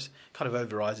virus, kind of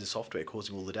overrides the software,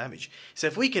 causing all the damage. So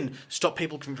if we can stop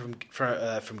people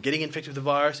from getting infected with the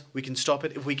virus, we can stop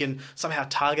it. If we can somehow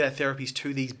target our therapies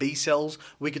to these B cells,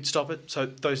 we could stop it. So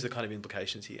those are the kind of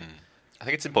implications here. I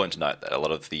think it's important to note that a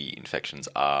lot of the infections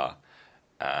are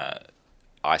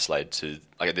isolated to,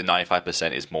 like the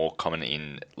 95% is more common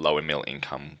in low and middle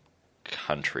income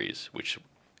countries, which,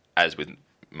 as with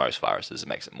most viruses, it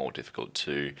makes it more difficult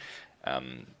to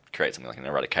create something like an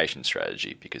eradication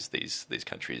strategy, because these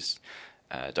countries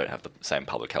don't have the same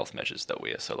public health measures that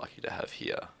we are so lucky to have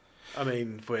here. I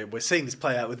mean, we're seeing this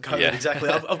play out with COVID, exactly.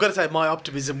 I've got to say, my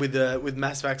optimism with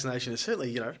mass vaccination is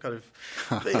certainly, kind of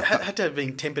had to have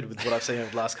been tempered with what I've seen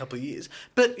over the last couple of years.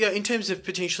 But in terms of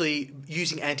potentially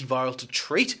using antiviral to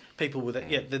treat people with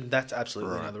it, then that's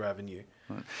absolutely another avenue.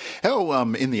 Right. How,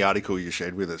 in the article you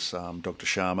shared with us, Dr.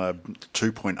 Sharma,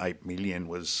 2.8 million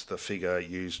was the figure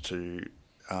used to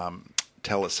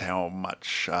tell us how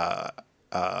much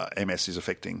MS is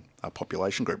affecting a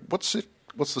population group.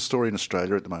 What's the story in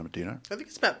Australia at the moment, do you know? I think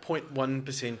it's about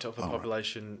 0.1% of the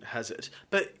population has it.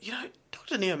 But,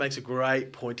 Dr. Neo makes a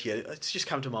great point here. It's just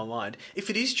come to my mind. If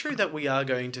it is true that we are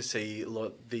going to see a lot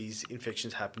of these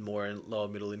infections happen more in lower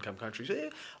middle income countries,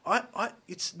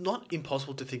 it's not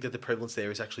impossible to think that the prevalence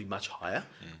there is actually much higher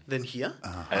than here.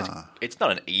 And it's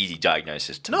not an easy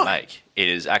diagnosis to make. It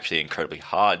is actually an incredibly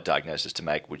hard diagnosis to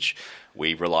make, which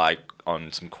we rely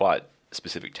on some quite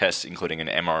specific tests, including an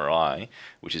MRI,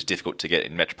 which is difficult to get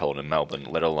in metropolitan Melbourne,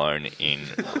 let alone in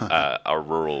a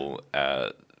rural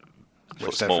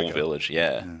small village.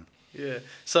 Yeah.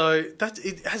 So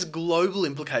it has global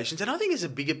implications, and I think there's a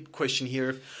bigger question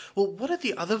here of, what are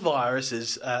the other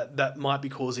viruses that might be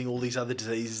causing all these other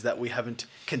diseases that we haven't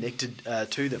connected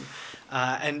to them?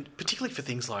 And particularly for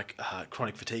things like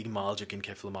chronic fatigue, myalgic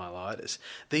encephalomyelitis.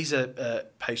 These are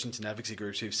patients and advocacy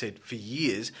groups who've said for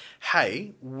years,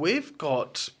 hey, we've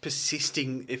got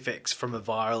persisting effects from a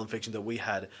viral infection that we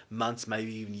had months,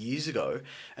 maybe even years ago.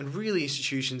 And really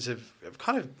institutions have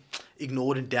kind of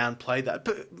ignored and downplayed that,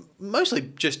 but mostly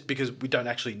just because we don't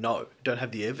actually know, don't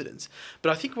have the evidence. But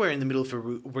I think we're in the middle of a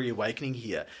reawakening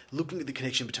here, looking at the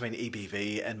connection between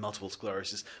EBV and multiple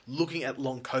sclerosis, looking at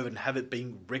long COVID and have it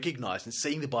being recognised and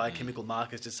seeing the biochemical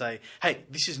markers to say, hey,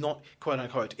 this is not quote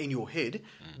unquote in your head,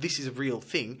 this is a real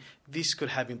thing. This could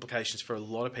have implications for a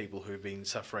lot of people who have been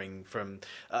suffering from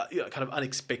kind of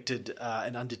unexpected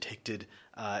and undetected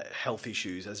health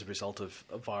issues as a result of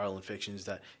viral infections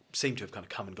that seem to have kind of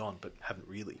come and gone, but haven't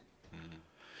really.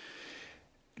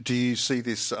 Do you see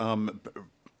this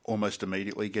almost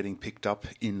immediately getting picked up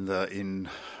in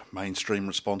mainstream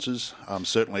responses?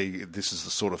 Certainly, this is the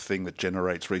sort of thing that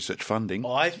generates research funding.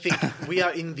 I think we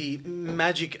are in the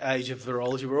magic age of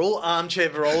virology. We're all armchair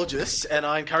virologists, and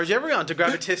I encourage everyone to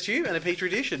grab a test tube and a petri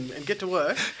dish and get to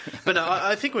work. But no,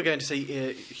 I think we're going to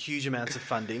see huge amounts of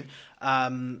funding.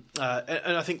 And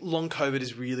I think long COVID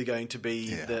is really going to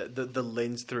be the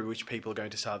lens through which people are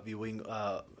going to start viewing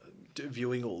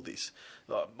all this.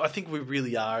 I think we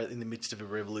really are in the midst of a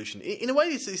revolution. In a way,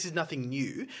 this is nothing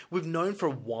new. We've known for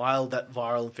a while that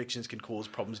viral infections can cause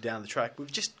problems down the track.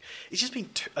 It's just been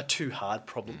a too hard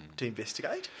problem to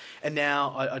investigate, and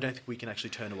now I don't think we can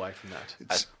actually turn away from that.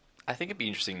 I think it'd be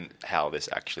interesting how this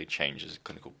actually changes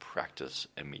clinical practice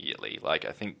immediately. Like,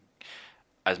 I think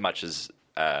as much as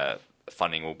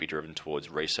funding will be driven towards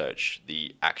research,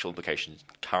 the actual implications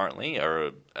currently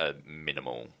are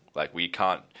minimal. Like, we're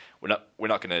not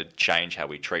going to change how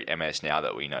we treat MS now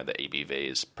that we know that EBV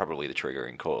is probably the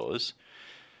triggering cause.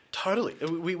 Totally.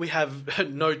 We have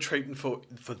no treatment for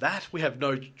that. We have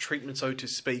no treatment, so to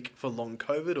speak, for long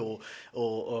COVID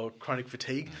or chronic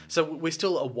fatigue. So we're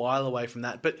still a while away from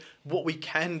that. But what we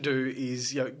can do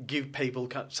is give people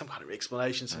some kind of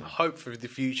explanation, some hope for the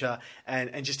future,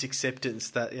 and just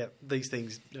acceptance that these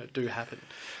things do happen.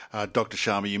 Dr.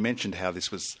 Sharma, you mentioned how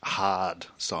this was hard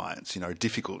science,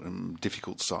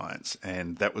 difficult science,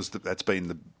 and that's been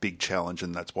the big challenge,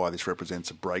 and that's why this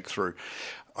represents a breakthrough.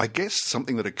 I guess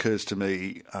something that occurs to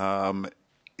me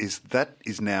is that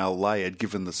is now layered,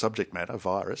 given the subject matter,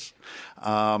 virus,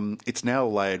 it's now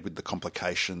layered with the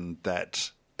complication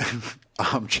that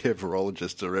armchair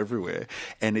virologists are everywhere,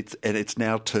 and it's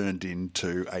now turned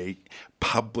into a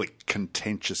public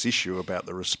contentious issue about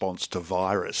the response to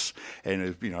virus,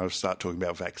 and start talking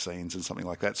about vaccines and something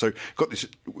like that. So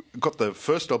got the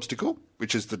first obstacle,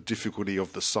 which is the difficulty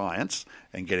of the science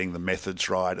and getting the methods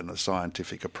right and the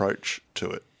scientific approach to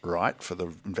it right for the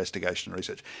investigation and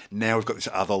research. Now we've got this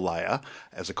other layer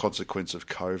as a consequence of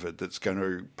COVID that's going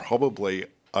to probably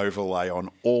overlay on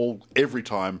every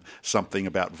time something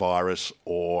about virus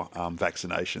or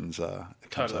vaccinations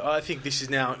comes up. I think this is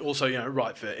now also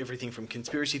right for everything from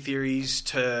conspiracy theories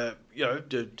to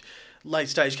late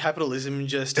stage capitalism,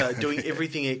 just doing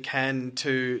everything it can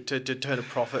to turn a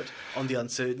profit on the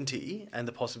uncertainty and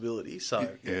the possibility.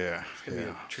 So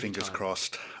fingers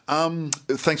crossed.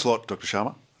 Thanks a lot, Dr.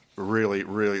 Sharma. Really,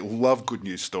 really love good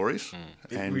news stories,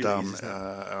 and really is,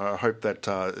 I hope that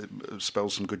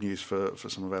spells some good news for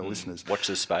some of our listeners. Watch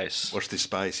this space.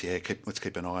 Yeah, let's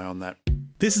keep an eye on that.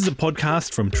 This is a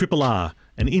podcast from Triple R,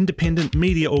 an independent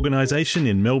media organisation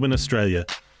in Melbourne, Australia.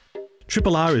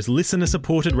 Triple R is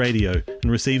listener-supported radio and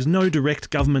receives no direct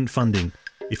government funding.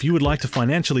 If you would like to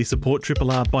financially support Triple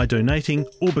R by donating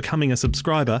or becoming a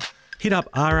subscriber, hit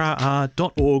up rrr.org.au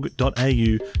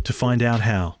to find out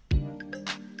how.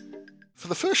 For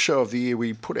the first show of the year,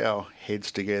 we put our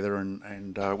heads together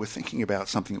and we're thinking about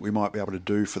something that we might be able to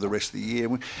do for the rest of the year.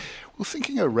 We're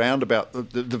thinking around about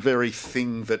the very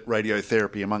thing that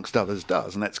radiotherapy, amongst others,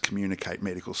 does, and that's communicate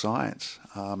medical science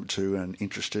to an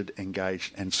interested,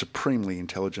 engaged and supremely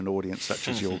intelligent audience such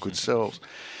as your good selves.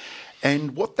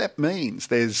 And what that means,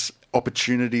 there's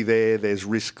opportunity there, there's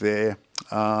risk there.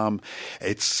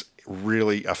 It's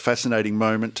really a fascinating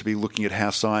moment to be looking at how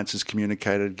science is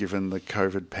communicated given the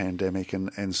COVID pandemic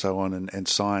and so on, and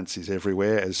science is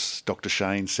everywhere, as Dr.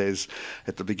 Shane says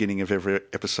at the beginning of every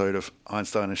episode of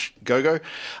Einsteinish Go-Go.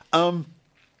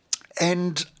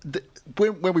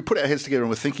 When we put our heads together and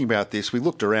we're thinking about this, we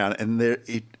looked around and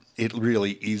it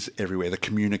really is everywhere. The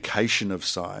communication of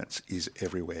science is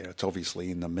everywhere. It's obviously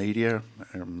in the media,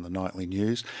 the nightly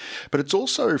news, but it's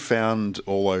also found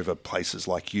all over places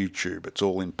like YouTube. It's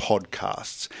all in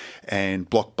podcasts and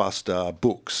blockbuster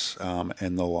books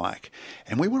and the like.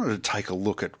 And we wanted to take a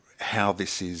look at how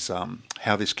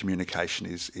this communication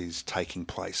is taking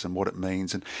place and what it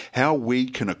means, and how we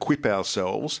can equip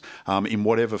ourselves in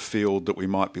whatever field that we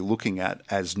might be looking at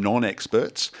as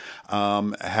non-experts,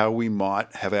 how we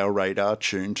might have our radar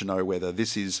tuned to know whether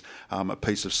this is a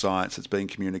piece of science that's being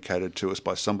communicated to us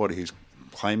by somebody who's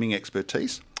claiming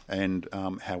expertise, and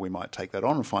how we might take that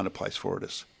on and find a place for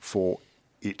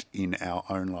it in our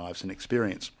own lives and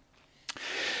experience.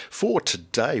 For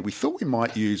today, we thought we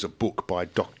might use a book by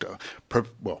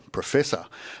Professor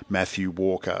Matthew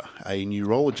Walker, a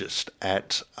neurologist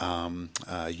at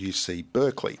UC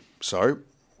Berkeley. So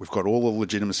we've got all the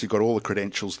legitimacy, got all the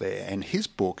credentials there, and his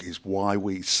book is Why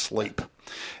We Sleep.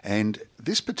 And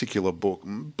this particular book,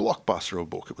 blockbuster of a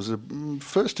book, it was a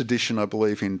first edition, I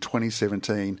believe, in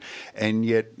 2017, and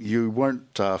yet you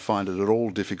won't find it at all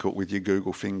difficult with your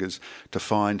Google fingers to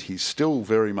find he's still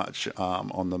very much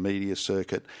on the media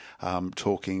circuit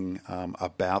talking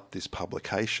about this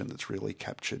publication that's really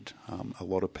captured a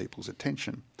lot of people's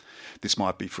attention. This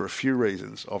might be for a few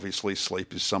reasons. Obviously,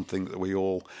 sleep is something that we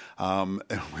all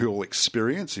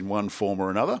experience in one form or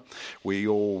another. We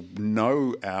all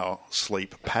know our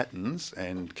sleep patterns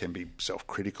and can be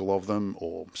self-critical of them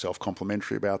or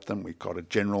self-complimentary about them. We've got a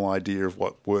general idea of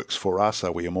what works for us.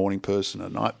 Are we a morning person, a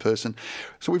night person?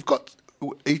 So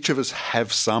each of us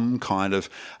have some kind of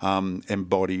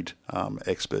embodied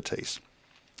expertise.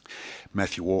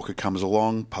 Matthew Walker comes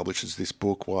along, publishes this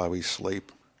book, Why We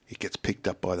Sleep. It gets picked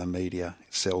up by the media.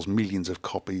 It sells millions of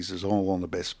copies. It's all on the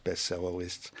bestseller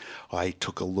lists. I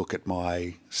took a look at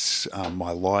my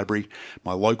library,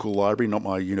 my local library, not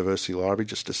my university library,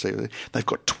 just to see. They've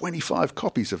got 25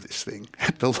 copies of this thing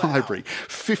at the library.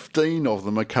 15 of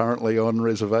them are currently on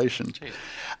reservation.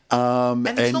 And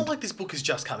it's not like this book has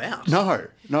just come out. No,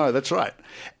 that's right.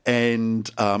 And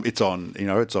it's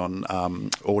on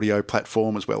audio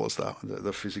platform as well as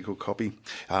the physical copy.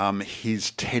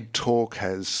 His TED Talk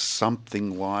has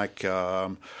something like, I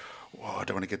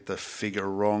don't want to get the figure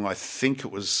wrong. I think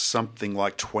it was something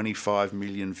like 25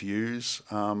 million views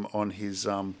on his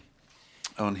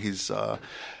the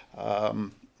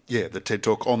TED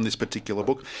Talk on this particular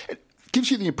book. It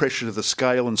gives you the impression of the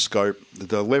scale and scope,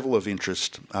 the level of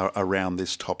interest around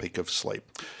this topic of sleep.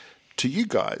 To you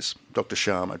guys, Dr.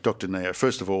 Sharma, Dr. Neo,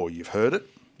 first of all, you've heard it.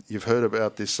 You've heard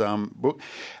about this book.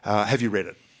 Have you read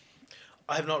it?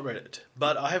 I have not read it,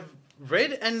 but I have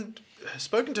read and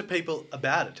spoken to people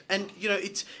about it. And,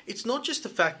 it's not just the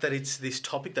fact that it's this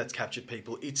topic that's captured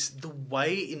people. It's the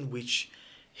way in which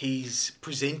he's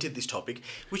presented this topic,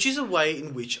 which is a way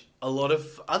in which a lot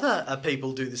of other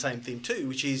people do the same thing too,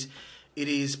 which is it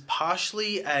is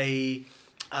partially a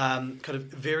kind of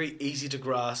very easy to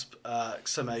grasp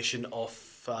summation of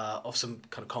some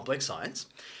kind of complex science,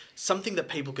 something that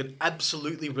people can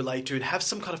absolutely relate to and have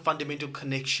some kind of fundamental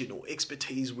connection or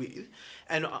expertise with.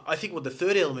 And I think what the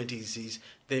third element is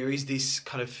there is this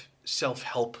kind of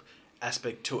self-help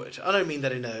aspect to it. I don't mean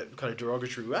that in a kind of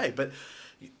derogatory way, but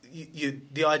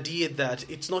the idea that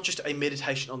it's not just a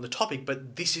meditation on the topic,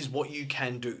 but this is what you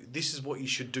can do. This is what you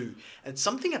should do. And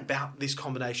something about this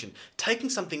combination, taking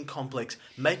something complex,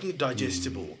 making it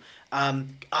digestible,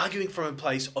 arguing from a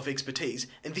place of expertise,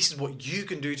 and this is what you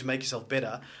can do to make yourself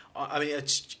better. I mean,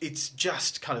 it's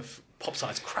just kind of pop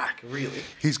science crack, really.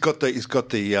 He's got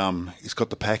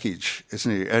the package, isn't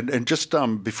he? And just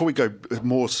before we go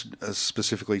more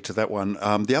specifically to that one,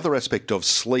 the other aspect of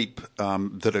sleep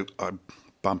that I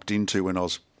bumped into when I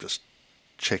was just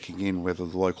checking in whether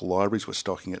the local libraries were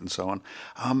stocking it and so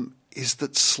on, is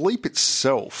that sleep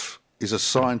itself is a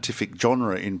scientific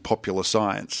genre in popular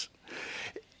science.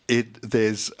 I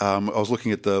was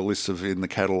looking at the list in the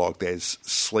catalogue. There's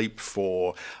sleep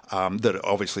for that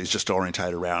obviously is just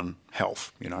orientated around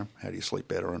health. How do you sleep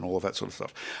better and all of that sort of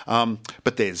stuff.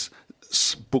 But there's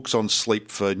books on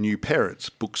sleep for new parents,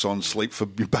 books on sleep for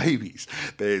babies.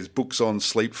 There's books on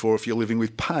sleep for if you're living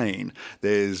with pain.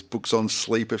 There's books on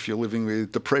sleep if you're living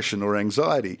with depression or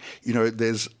anxiety.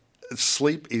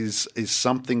 Sleep is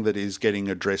something that is getting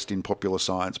addressed in popular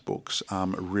science books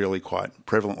really quite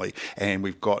prevalently, and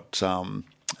we've got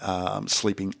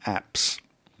sleeping apps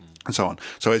and so on.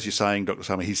 So as you're saying, Dr.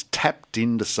 Sharma, he's tapped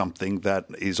into something that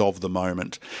is of the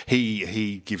moment.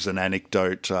 He gives an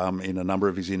anecdote in a number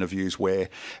of his interviews where,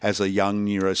 as a young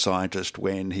neuroscientist,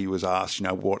 when he was asked,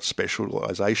 what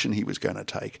specialisation he was going to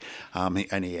take,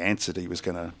 and he answered he was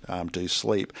going to do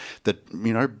sleep, that,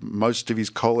 most of his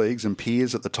colleagues and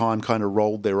peers at the time kind of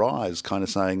rolled their eyes, kind of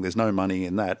saying there's no money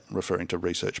in that, referring to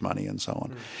research money and so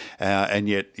on. And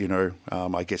yet,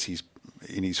 I guess he's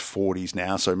in his 40s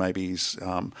now, so maybe his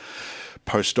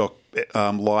postdoc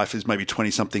life is maybe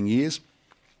 20-something years.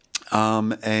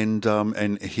 And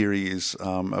here he is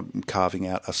carving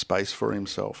out a space for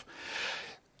himself.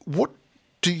 What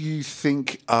do you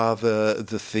think are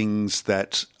the things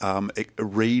that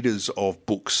readers of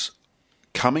books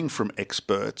coming from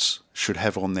experts should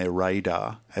have on their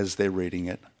radar as they're reading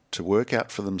it to work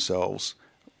out for themselves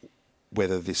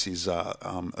whether this is a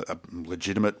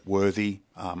legitimate, worthy,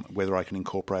 whether I can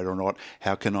incorporate it or not?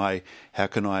 How can I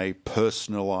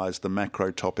personalise the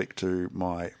macro topic to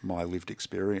my lived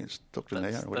experience? Dr.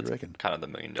 Neo, what do you reckon? Kind of the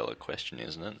 $1 million question,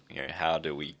 isn't it? How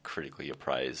do we critically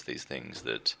appraise these things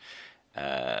that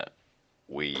that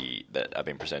have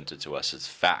been presented to us as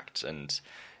fact? And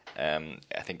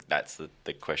I think that's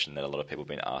the question that a lot of people have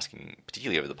been asking,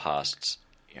 particularly over the past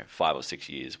 5 or 6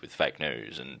 years with fake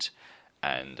news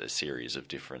and a series of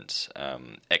different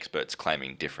experts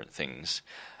claiming different things.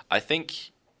 I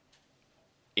think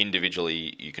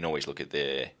individually you can always look at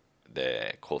their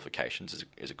qualifications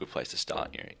is a good place to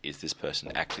start. Is this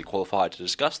person actually qualified to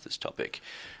discuss this topic?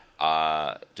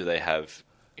 Do they have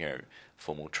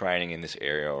formal training in this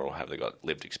area, or have they got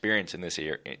lived experience in this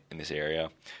area?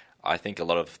 I think a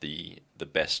lot of the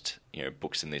best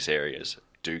books in these areas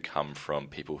do come from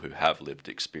people who have lived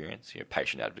experience.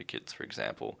 Patient advocates, for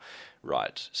example,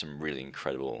 write some really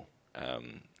incredible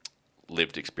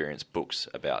lived experience books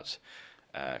about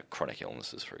chronic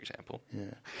illnesses, for example.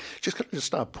 Yeah,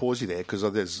 just pause you there, because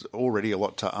there's already a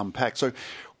lot to unpack. So,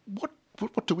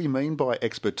 what do we mean by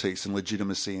expertise and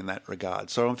legitimacy in that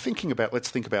regard? So let's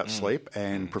think about sleep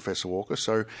and Professor Walker.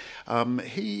 So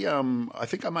he, I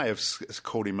think I may have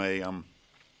called him a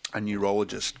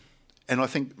neurologist, and I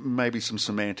think maybe some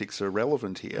semantics are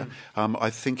relevant here.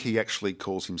 I think he actually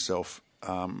calls himself,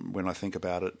 when I think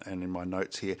about it, and in my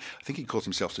notes here, I think he calls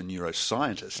himself a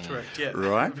neuroscientist. Correct, yeah.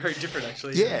 Right? Very different,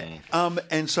 actually. Yeah.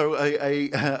 And so a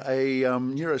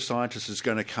neuroscientist is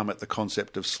going to come at the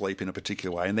concept of sleep in a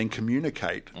particular way and then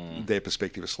communicate their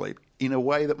perspective of sleep in a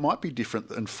way that might be different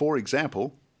than, for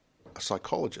example, a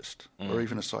psychologist or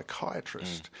even a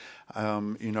psychiatrist,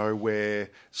 where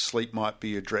sleep might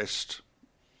be addressed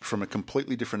from a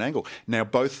completely different angle. Now,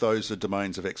 both those are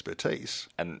domains of expertise.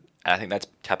 And I think that's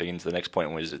tapping into the next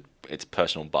point, which is it's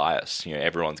personal bias.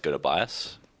 Everyone's got a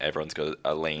bias. Everyone's got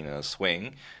a lean and a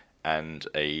swing. And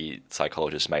a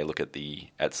psychologist may look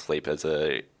at sleep as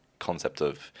a concept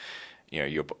of,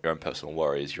 your own personal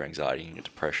worries, your anxiety, your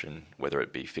depression, whether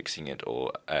it be fixing it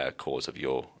or a cause of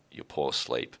your poor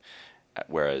sleep.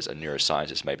 Whereas a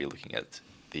neuroscientist may be looking at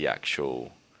the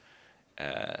actual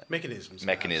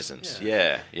mechanisms.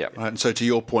 Yeah. Right. And so, to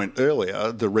your point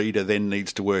earlier, the reader then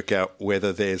needs to work out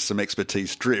whether there's some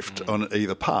expertise drift on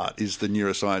either part. Is the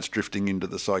neuroscience drifting into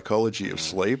the psychology of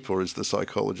sleep, or is the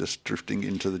psychologist drifting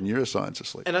into the neuroscience of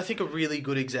sleep? And I think a really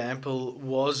good example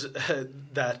was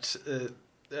that kind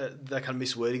of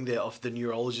miswording there of the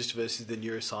neurologist versus the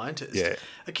neuroscientist. Yeah.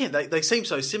 Again, they seem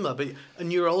so similar, but a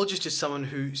neurologist is someone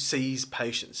who sees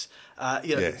patients.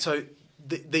 So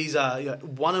these are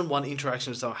one-on-one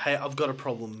interactions with someone. Hey, I've got a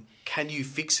problem. Can you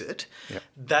fix it? Yep.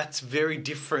 That's very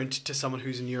different to someone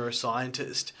who's a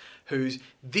neuroscientist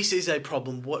this is a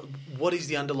problem. What is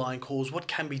the underlying cause? What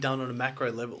can be done on a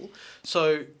macro level?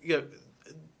 So,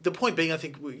 the point being, I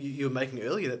think you were making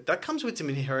earlier, that comes with some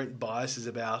inherent biases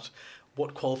about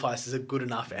what qualifies as a good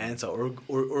enough answer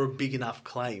or a big enough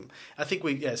claim. I think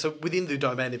so within the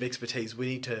domain of expertise, we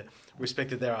need to respect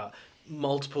that there are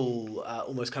multiple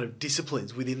almost kind of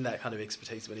disciplines within that kind of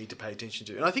expertise we need to pay attention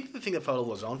to. And I think the thing that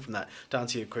follows on from that, to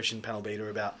answer your question, Panel Beater,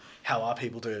 about how are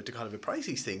people to kind of appraise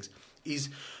these things, is,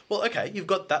 well, okay, you've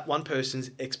got that one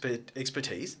person's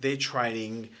expertise, their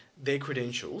training, their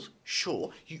credentials,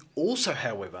 sure. You also,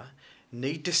 however,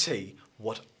 need to see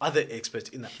what other experts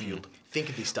in that field think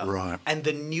of this stuff. Right. And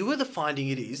the newer the finding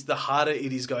it is, the harder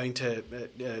it is going to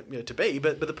be.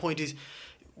 But the point is,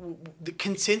 the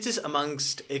consensus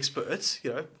amongst experts,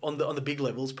 on the big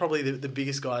levels, probably the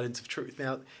biggest guidance of truth.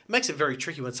 Now, it makes it very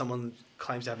tricky when someone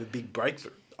claims to have a big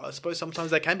breakthrough. I suppose sometimes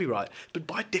they can be right, but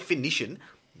by definition,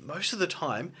 most of the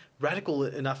time, radical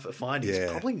enough a finding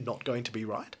is probably not going to be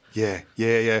right. Yeah.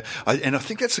 And I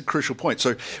think that's a crucial point.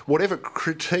 So whatever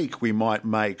critique we might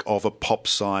make of a pop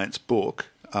science book,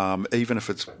 even if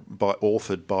it's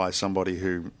authored by somebody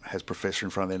who has professor in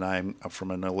front of their name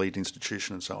from an elite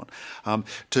institution and so on,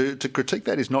 to critique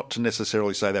that is not to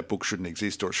necessarily say that book shouldn't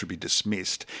exist or it should be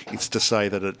dismissed. It's to say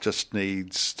that it just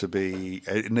needs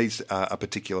a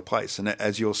particular place. And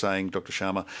as you're saying, Dr.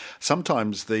 Sharma,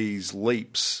 sometimes these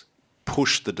leaps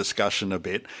push the discussion a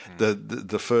bit.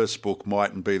 The first book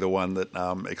mightn't be the one that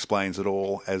explains it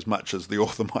all as much as the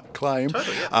author might claim,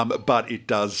 totally, yeah. But it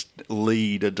does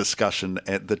lead a discussion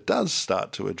that does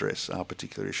start to address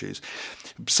particular issues.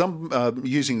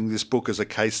 Using this book as a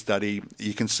case study,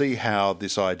 you can see how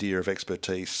this idea of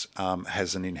expertise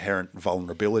has an inherent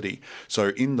vulnerability. So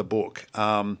in the book,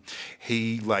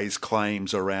 he lays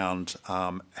claims around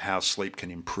how sleep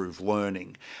can improve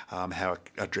learning, how it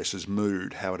addresses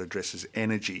mood, how it addresses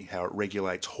energy, how it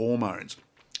regulates hormones,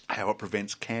 how it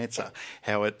prevents cancer,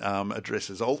 how it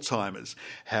addresses Alzheimer's,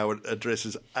 how it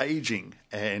addresses aging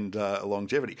and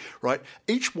longevity, right?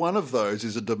 Each one of those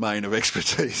is a domain of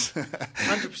expertise.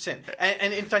 100%.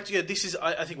 And in fact, this is,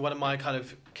 I think, one of my kind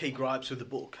of key gripes with the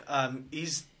book,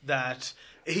 is that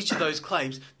each of those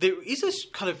claims, there is a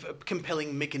kind of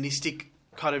compelling mechanistic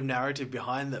kind of narrative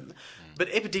behind them. But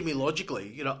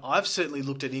epidemiologically, you know, I've certainly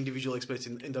looked at individual experts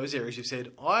in those areas who've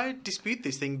said, I dispute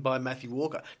this thing by Matthew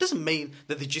Walker. Doesn't mean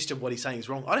that the gist of what he's saying is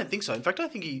wrong. I don't think so. In fact, I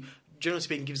think he, generally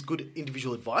speaking, gives good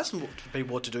individual advice for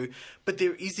people what to do. But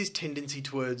there is this tendency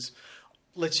towards,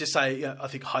 let's just say, I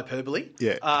think hyperbole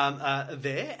there.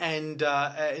 And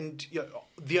you know,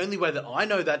 the only way that I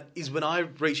know that is when I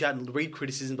reach out and read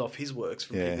criticisms of his works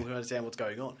from people who understand what's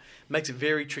going on. It makes it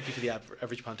very tricky for the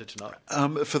average punter to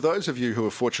know. For those of you who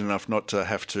are fortunate enough not to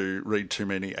have to read too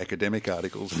many academic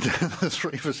articles, the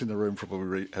three of us in the room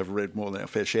probably have read more than our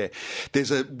fair share.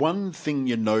 There's one thing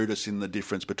you notice in the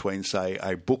difference between, say,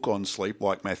 a book on sleep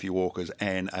like Matthew Walker's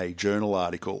and a journal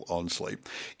article on sleep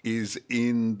is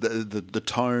in the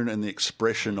tone and the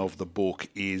expression of the book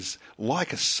is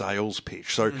like a sales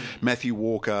pitch. So Matthew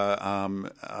Walker, and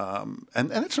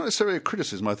it's not necessarily a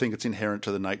criticism. I think it's inherent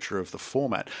to the nature of the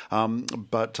format.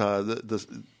 But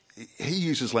he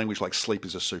uses language like sleep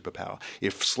is a superpower.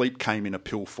 If sleep came in a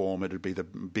pill form, it would be the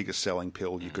biggest selling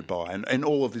pill you could buy, and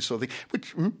all of this sort of thing,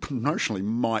 which notionally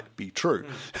might be true.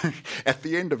 At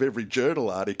the end of every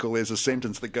journal article, there's a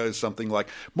sentence that goes something like,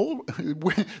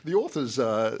 the authors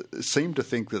seem to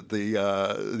think that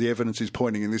the evidence is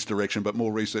pointing in this direction, but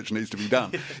more research needs to be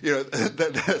done. You know,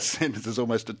 that sentence is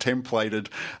almost a templated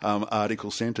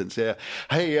article sentence. Yeah.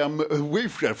 Hey,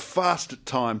 we've got fast at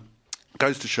time.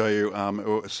 Goes to show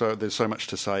you, so there's so much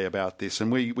to say about this,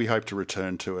 and we hope to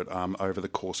return to it over the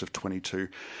course of 22.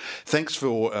 Thanks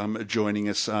for joining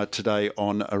us today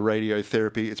on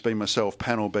Radiotherapy. It's been myself,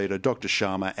 Panel Beater, Dr.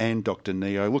 Sharma and Dr.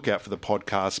 Neo. Look out for the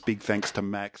podcast. Big thanks to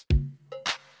Max.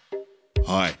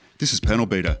 Hi, this is Panel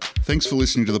Beater. Thanks for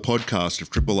listening to the podcast of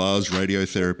Triple R's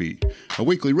Radiotherapy, a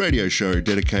weekly radio show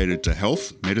dedicated to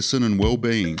health, medicine and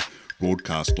well-being,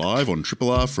 broadcast live on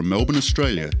Triple R from Melbourne,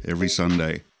 Australia, every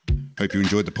Sunday. Hope you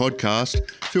enjoyed the podcast.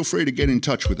 Feel free to get in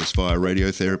touch with us via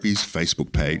Radiotherapy's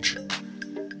Facebook page.